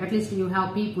atmosphere. At least you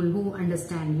have people who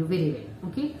understand you very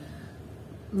well. Okay,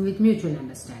 with mutual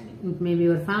understanding. It may be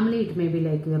your family, it may be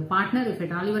like your partner. If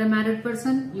at all you are a married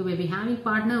person, you may be having a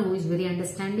partner who is very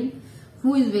understanding,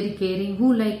 who is very caring,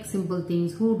 who likes simple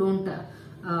things, who don't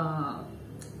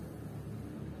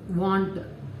want.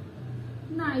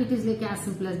 Nah, it is like as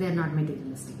simple as they are not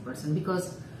materialistic person,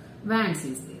 because Vance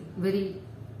is there. Very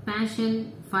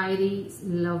passion, fiery,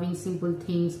 loving simple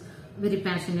things, very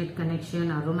passionate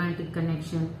connection or romantic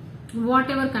connection.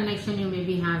 Whatever connection you may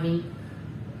be having,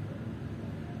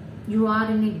 you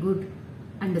are in a good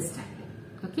understanding.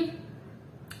 Okay,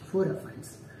 4 of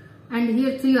Wands. And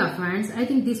here 3 of Wands. I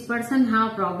think this person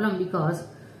have problem because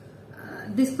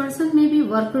this person may be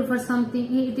worked for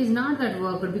something. It is not that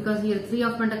worked, because here 3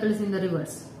 of Pentacles in the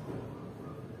reverse.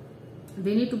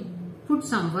 They need to put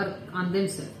some work on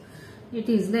themselves. It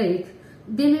is like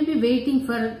they may be waiting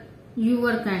for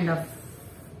your kind of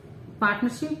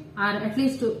partnership, or at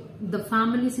least the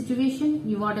family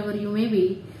situation, whatever you may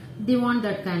be, they want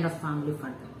that kind of family for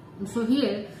them. So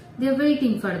here they are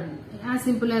waiting for, as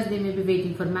simple as they may be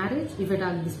waiting for marriage, if at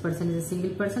all this person is a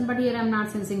single person. But here I am not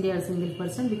sensing they are a single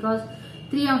person, because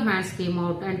 3 of Wands came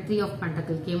out and 3 of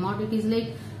Pentacles came out. It is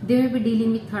like they may be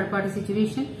dealing with third party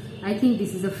situation. I think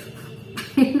this is a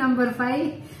number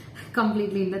 5,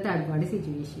 completely in the third party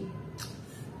situation.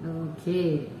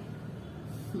 Okay.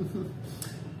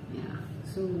 Yeah.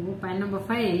 So pile number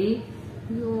 5,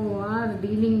 you are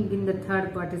dealing in the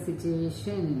third party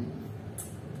situation,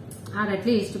 or at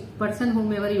least person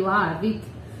whomever you are with,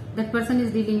 that person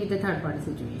is dealing with the third party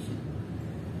situation.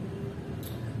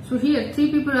 So here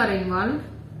 3 people are involved,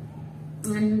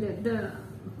 and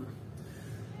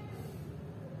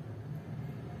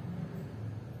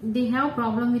they have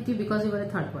problem with you because you are a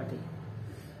third party.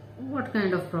 What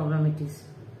kind of problem it is?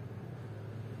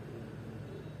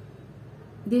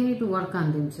 They need to work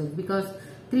on themselves, because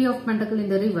 3 of Pentacles in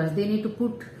the reverse, they need to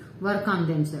put work on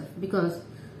themselves, because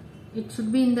it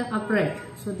should be in the upright.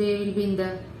 So they will be in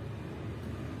the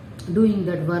doing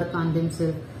that work on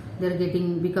themselves. They are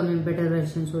becoming better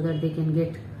version, so that they can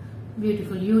get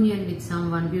beautiful union with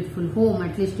someone, beautiful home.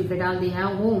 At least if at all they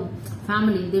have home,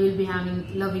 family, they will be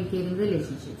having loving, caring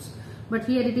relationships. But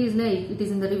here it is like it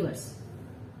is in the reverse.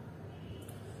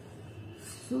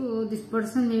 So this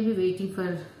person may be waiting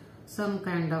for some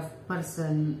kind of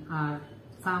person or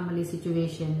family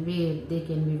situation where they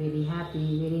can be very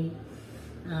happy, very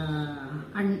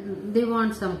and they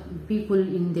want some people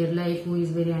in their life who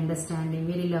is very understanding,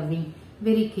 very loving,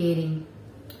 very caring,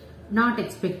 not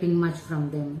expecting much from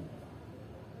them,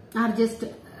 are just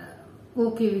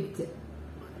okay with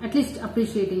at least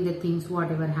appreciating the things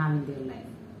whatever have in their life.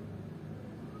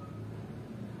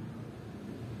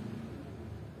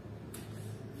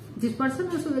 This person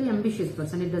also very ambitious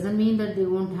person. It doesn't mean that they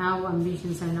won't have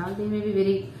ambitions and all. They may be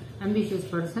very ambitious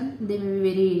person. They may be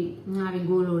very having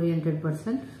goal oriented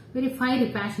person. Very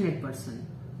fiery, passionate person.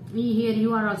 Here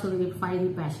you are also very fiery,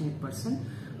 passionate person.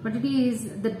 But it is,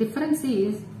 the difference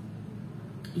is,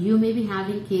 you may be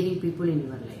having caring people in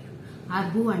your life,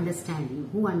 or who understand you,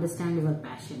 who understand your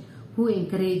passion, who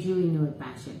encourage you in your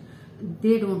passion.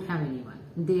 They don't have anyone.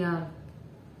 They are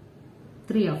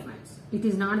 3 of Wands. It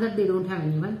is not that they don't have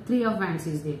anyone. 3 of Wands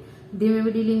is there. They may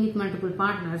be dealing with multiple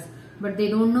partners, but they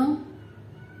don't know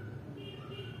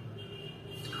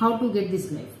how to get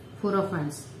this life. 4 of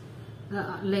Wands.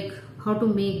 Like how to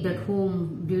make that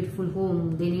home, beautiful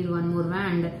home. They need one more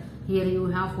wand. Here you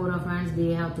have 4 of Wands,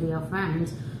 they have 3 of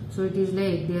Wands. So it is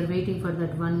like they are waiting for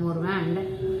that one more wand.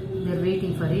 They are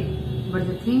waiting for it. But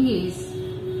the thing is,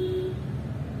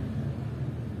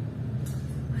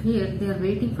 here they are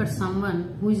waiting for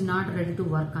someone who is not ready to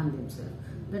work on themselves.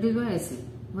 That is why I say,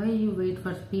 why you wait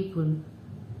for people?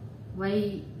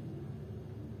 Why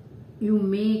you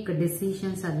make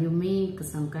decisions or you make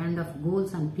some kind of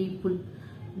goals and people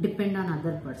depend on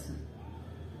other person?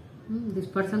 This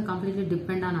person completely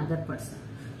depend on other person.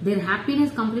 Their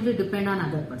happiness completely depend on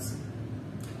other person.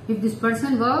 If this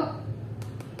person work,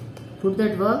 put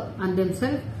that work on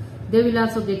themselves, they will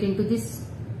also get into this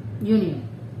union,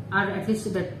 or at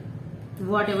least that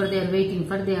whatever they are waiting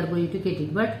for, they are going to get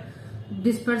it. But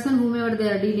this person, whomever they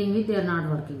are dealing with, they are not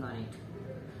working on it,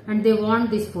 and they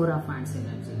want this 4 of Wands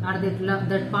energy, or that love,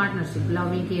 that partnership,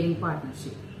 loving, caring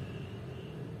partnership.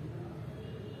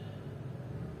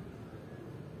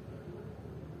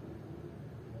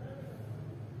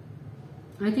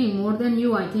 I think more than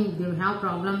you, I think they have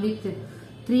problem with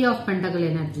 3 of Pentacle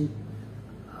energy,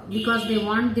 because they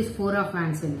want this 4 of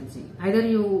Wands energy. Either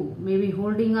you may be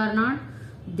holding or not,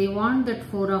 they want that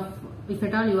 4 of, if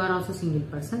at all you are also single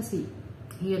person. See,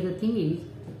 here the thing is,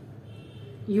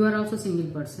 you are also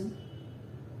single person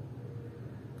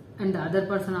and the other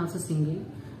person also single,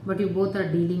 but you both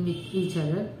are dealing with each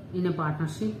other in a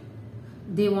partnership.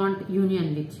 They want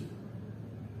union with you,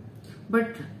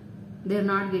 but they're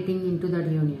not getting into that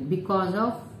union because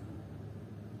of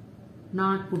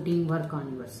not putting work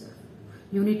on yourself.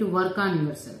 You need to work on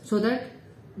yourself so that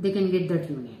they can get that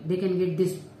union. They can get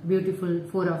this beautiful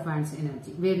Four of Wands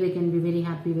energy where they can be very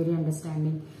happy, very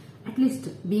understanding, at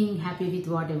least being happy with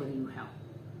whatever you have.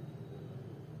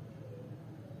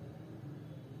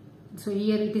 So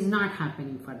here it is not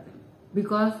happening for them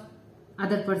because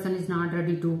other person is not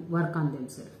ready to work on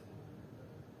themselves.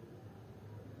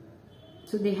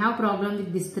 So they have problem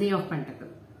with this Three of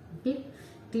Pentacles. Okay,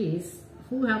 it is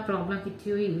who have problem with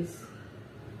you is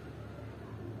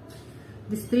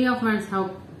this Three of Wands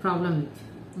have problem with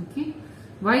you. Okay,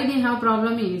 why they have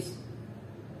problem is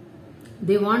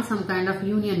they want some kind of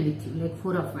union with you, like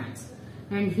Four of Wands,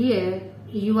 and here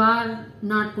you are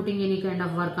not putting any kind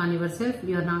of work on yourself.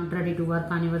 You are not ready to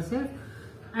work on yourself.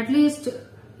 At least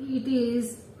it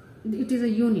is a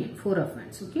union, Four of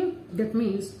Wands. Okay, that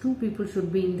means two people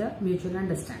should be in the mutual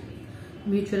understanding,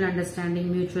 mutual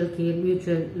care,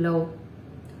 mutual love.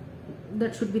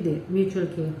 That should be there, mutual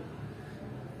care,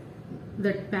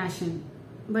 that passion.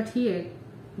 But here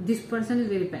this person is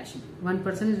very passionate. One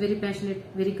person is very passionate,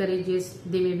 very courageous.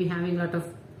 They may be having a lot of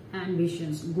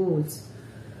ambitions, goals.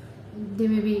 They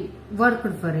may be worked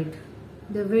for it.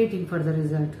 They're waiting for the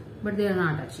result, but they are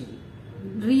not achieving.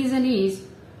 Reason is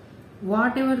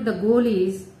whatever the goal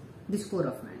is, this Four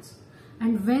of Wands.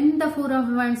 And when the Four of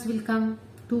Wands will come,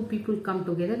 two people come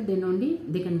together, then only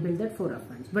they can build that Four of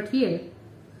Wands. But here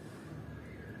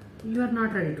you are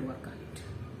not ready to work on it.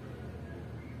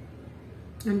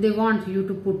 And they want you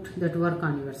to put that work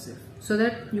on yourself so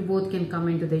that you both can come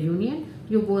into the union.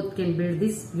 You both can build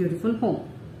this beautiful home.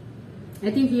 I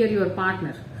think here your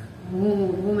partner,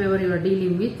 whomever you are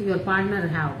dealing with, your partner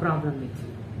have problem with you.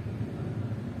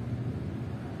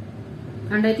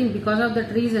 And I think because of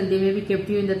that reason, they maybe kept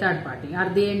you in the third party, or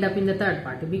they end up in the third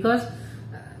party, because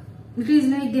it is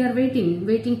like they are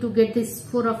waiting to get this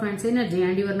Four of Wands energy,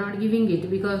 and you are not giving it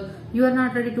because you are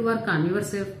not ready to work on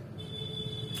yourself.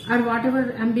 Or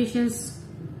whatever ambitions,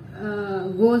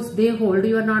 goals they hold,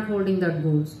 you are not holding that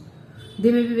goals.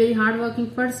 They may be very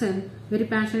hardworking person, very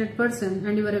passionate person,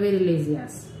 and you are a very lazy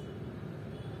ass.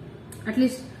 At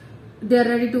least they are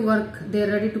ready to work, they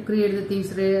are ready to create the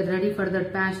things, ready for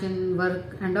that passion,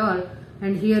 work and all,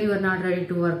 and here you are not ready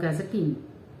to work as a team.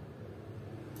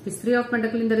 This Three of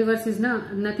Pentacles in the reverse is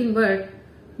nothing but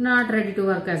not ready to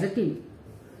work as a team.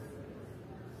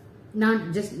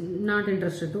 Not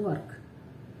interested to work.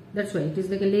 That's why it is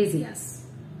like a lazy ass.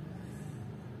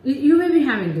 You may be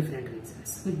having different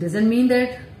reasons. It doesn't mean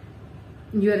that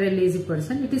you are a lazy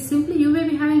person. It is simply you may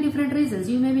be having different reasons.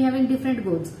 You may be having different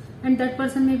goals, and that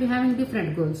person may be having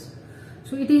different goals.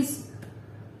 So it is,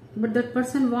 but that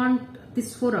person want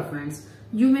this Four of Wands.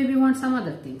 You maybe want some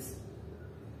other things.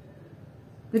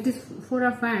 It is Four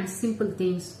of Wands, simple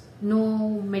things,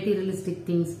 no materialistic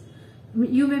things.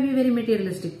 You may be a very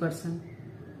materialistic person.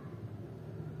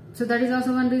 So that is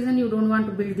also one reason you don't want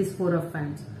to build this Four of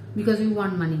Wands, because you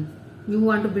want money. You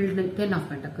want to build a Ten of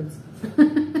Pentacles.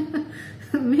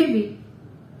 Maybe.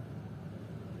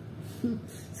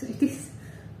 So it is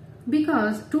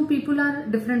because two people are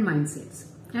different mindsets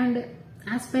and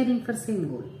aspiring for same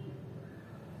goal.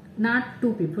 Not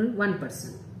two people, one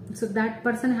person. So that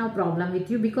person have problem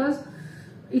with you because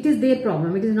it is their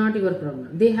problem. It is not your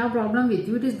problem. They have problem with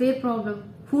you. It is their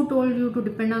problem. Who told you to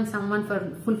depend on someone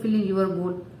for fulfilling your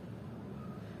goal?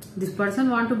 This person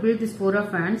want to build this Four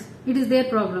of Wands. It is their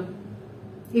problem.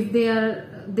 If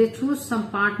they choose some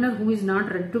partner who is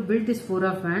not ready to build this Four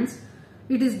of Wands,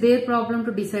 it is their problem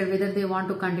to decide whether they want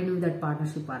to continue that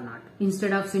partnership or not.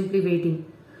 Instead of simply waiting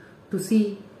to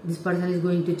see this person is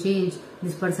going to change,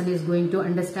 this person is going to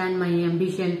understand my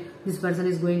ambition, this person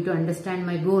is going to understand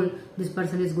my goal, this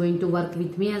person is going to work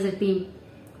with me as a team.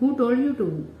 Who told you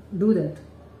to do that?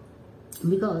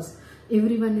 Because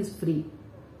everyone is free,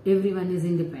 everyone is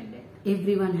independent,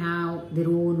 everyone have their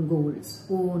own goals,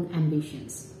 own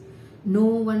ambitions. No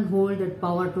one hold that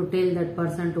power to tell that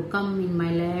person to come in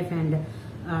my life and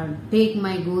take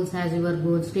my goals as your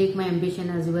goals, take my ambition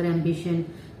as your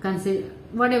ambition, consider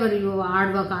whatever your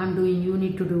hard work I am doing, you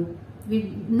need to do.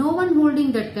 No one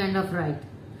holding that kind of right,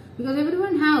 because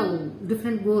everyone have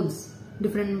different goals,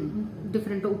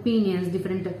 different opinions,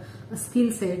 different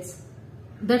skill sets.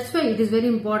 That's why it is very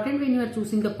important when you are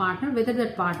choosing a partner, whether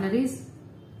that partner is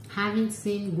having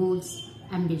same goals,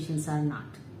 ambitions or not.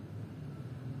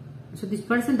 So this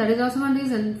person, that is also one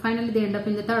reason finally they end up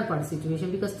in the third party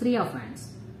situation, because Three of Wands,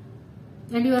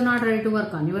 and you are not ready to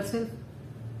work on yourself.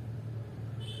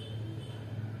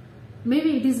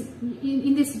 maybe it is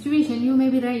in this situation you may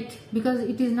be right, because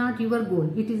it is not your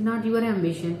goal, it is not your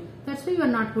ambition. That's why you are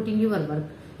not putting your work.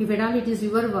 If at all it is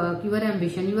your work, your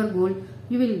ambition, your goal,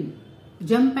 you will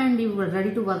jump and you are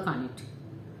ready to work on it.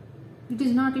 It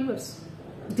is not yours.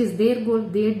 It is their goal,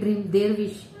 their dream, their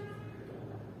wish.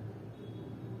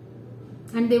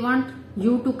 And they want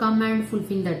you to come and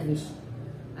fulfill that wish.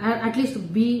 At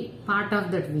least be part of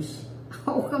that wish.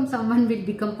 How come someone will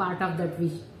become part of that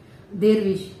wish? Their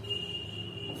wish.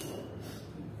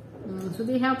 So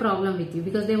they have problem with you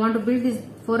because they want to build this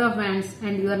Four of Wands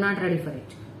and you are not ready for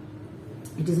it.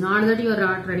 It is not that you are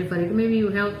not ready for it. Maybe you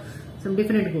have some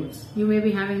different goals. You may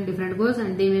be having different goals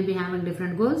and they may be having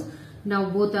different goals. Now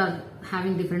both are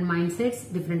having different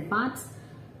mindsets, different paths.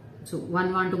 So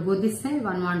one want to go this side,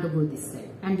 one want to go this side.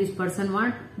 And this person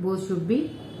want both should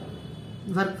be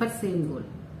work for same goal.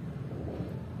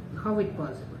 How it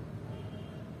possible?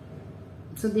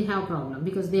 So they have problem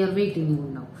because they are waiting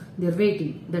more now. They are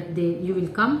waiting that you will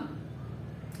come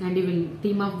and you will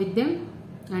team up with them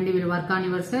and you will work on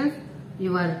yourself.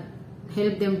 You will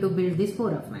help them to build this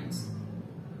Four of Wands.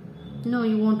 No,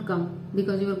 you won't come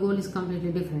because your goal is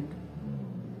completely different.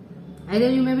 Either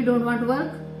you maybe don't want to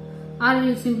work, or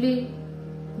you simply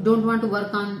don't want to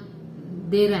work on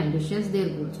their ambitions, their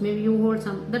goals. Maybe you hold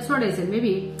some, that's what I said,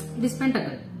 maybe it is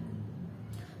Pentacle.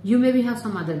 You maybe have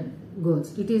some other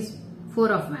goals. It is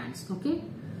Four of Wands, okay?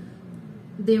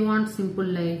 They want simple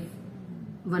life,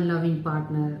 one loving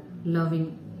partner,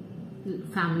 loving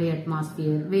family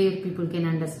atmosphere, where people can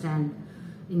understand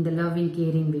in the loving,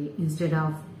 caring way instead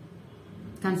of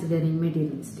considering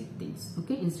materialistic things,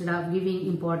 okay? Instead of giving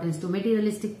importance to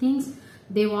materialistic things,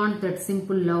 they want that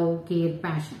simple love, care,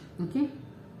 passion, okay?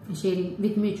 Sharing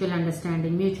with mutual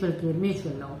understanding, mutual care,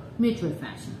 mutual love, mutual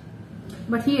passion.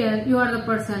 But here you are the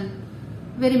person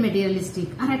very materialistic,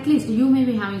 or at least you may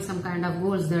be having some kind of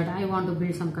goals that I want to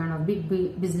build some kind of big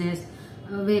business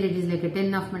where it is like a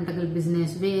 10 of Pentacle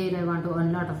business, where I want to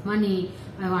earn a lot of money,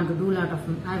 I want to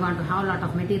have a lot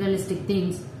of materialistic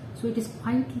things. So it is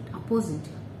quite opposite.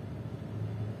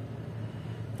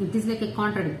 It is like a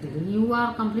contradictory. You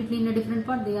are completely in a different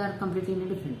path, they are completely in a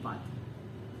different path.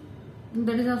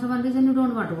 That is also one reason you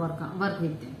don't want to work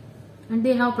with them. And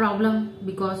they have problem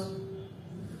because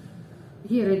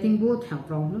here I think both have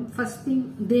problem. First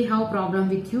thing, they have problem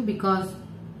with you because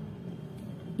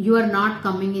you are not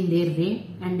coming in their way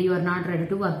and you are not ready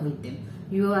to work with them.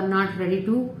 You are not ready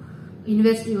to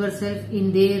invest yourself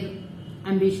in their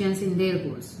ambitions, in their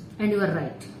goals. And you are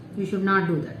right. You should not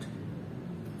do that.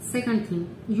 Second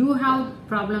thing, you have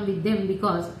problem with them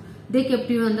because they kept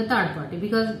you on the third party,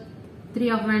 because Three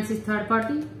of Wands is third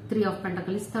party, Three of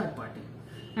Pentacles is third party.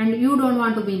 And you don't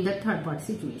want to be in that third party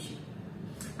situation.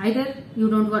 Either you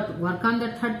don't want to work on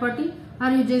that third party, or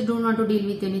you just don't want to deal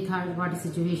with any third party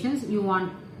situations.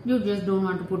 You just don't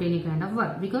want to put any kind of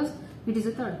work because it is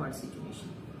a third party situation.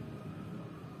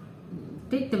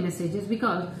 Take the messages,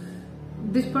 because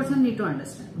this person need to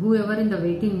understand. Whoever in the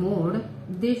waiting mode,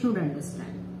 they should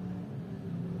understand.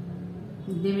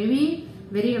 They may be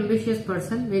very ambitious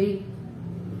person, very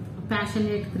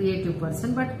passionate, creative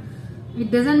person, but it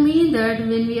doesn't mean that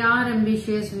when we are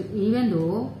ambitious, even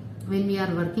though when we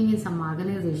are working in some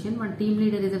organization, one team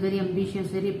leader is a very ambitious,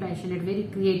 very passionate, very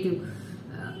creative,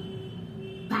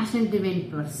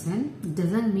 passion-driven person,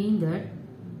 doesn't mean that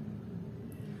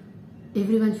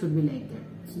everyone should be like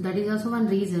that. So that is also one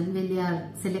reason when they are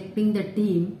selecting the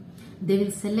team, they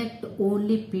will select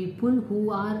only people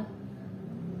who are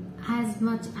as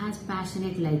much as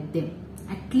passionate like them.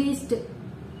 At least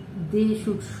they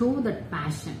should show that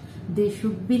passion. They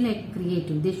should be like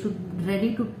creative. They should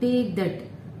ready to take that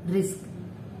risk,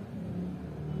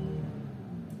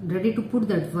 ready to put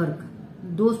that work.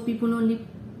 Those people only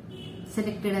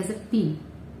selected as a team.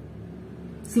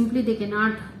 Simply they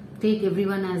cannot take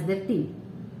everyone as their team.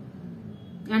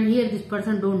 And here this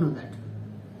person don't know that.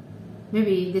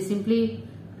 Maybe they simply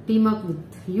team up with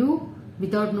you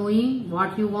without knowing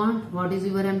what you want, what is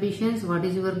your ambitions, what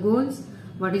is your goals,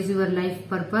 what is your life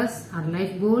purpose or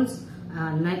life goals,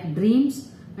 life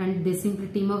dreams, and they simply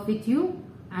team up with you.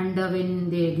 And when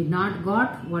they did not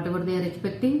got whatever they are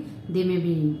expecting, they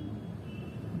maybe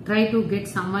try to get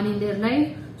someone in their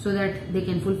life so that they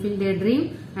can fulfill their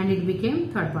dream, and it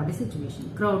became third party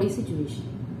situation, crowdy situation.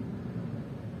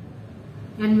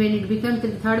 And when it becomes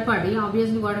third party,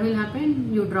 obviously what will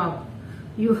happen? You drop.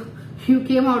 You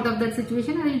came out of that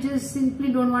situation, or you just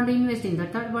simply don't want to invest in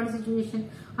that third party situation,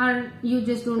 or you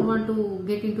just don't want to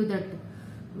get into that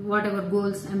whatever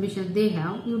goals, ambitions they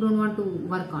have. You don't want to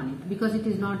work on it because it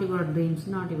is not your dreams,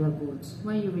 not your goals.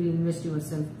 Why you will invest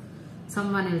yourself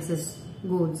someone else's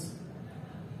goals,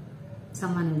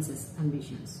 someone else's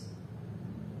ambitions.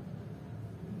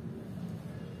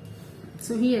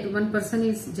 So here one person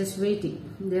is just waiting.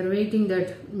 They are waiting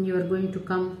that you are going to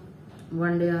come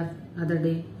one day or other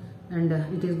day, and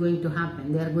it is going to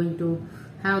happen. They are going to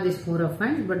have this 4 of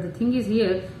Wands. But the thing is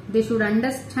here, they should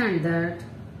understand that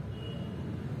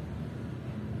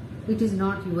it is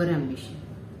not your ambition.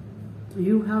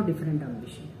 You have different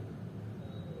ambition.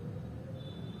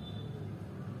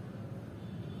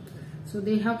 So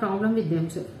they have problem with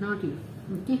themselves, not you.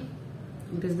 Okay,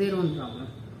 it is their own problem.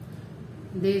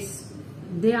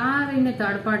 They are in a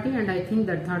third party, and I think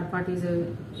that third party is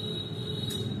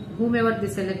whomever they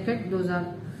selected. Those are,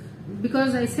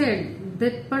 because I said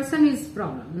that person is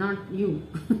problem, not you.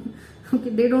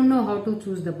 Okay, they don't know how to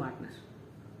choose the partner.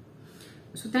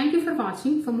 So thank you for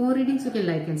watching. For more readings, you can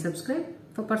like and subscribe.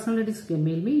 For personal readings, you can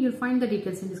mail me. You'll find the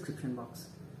details in the description box.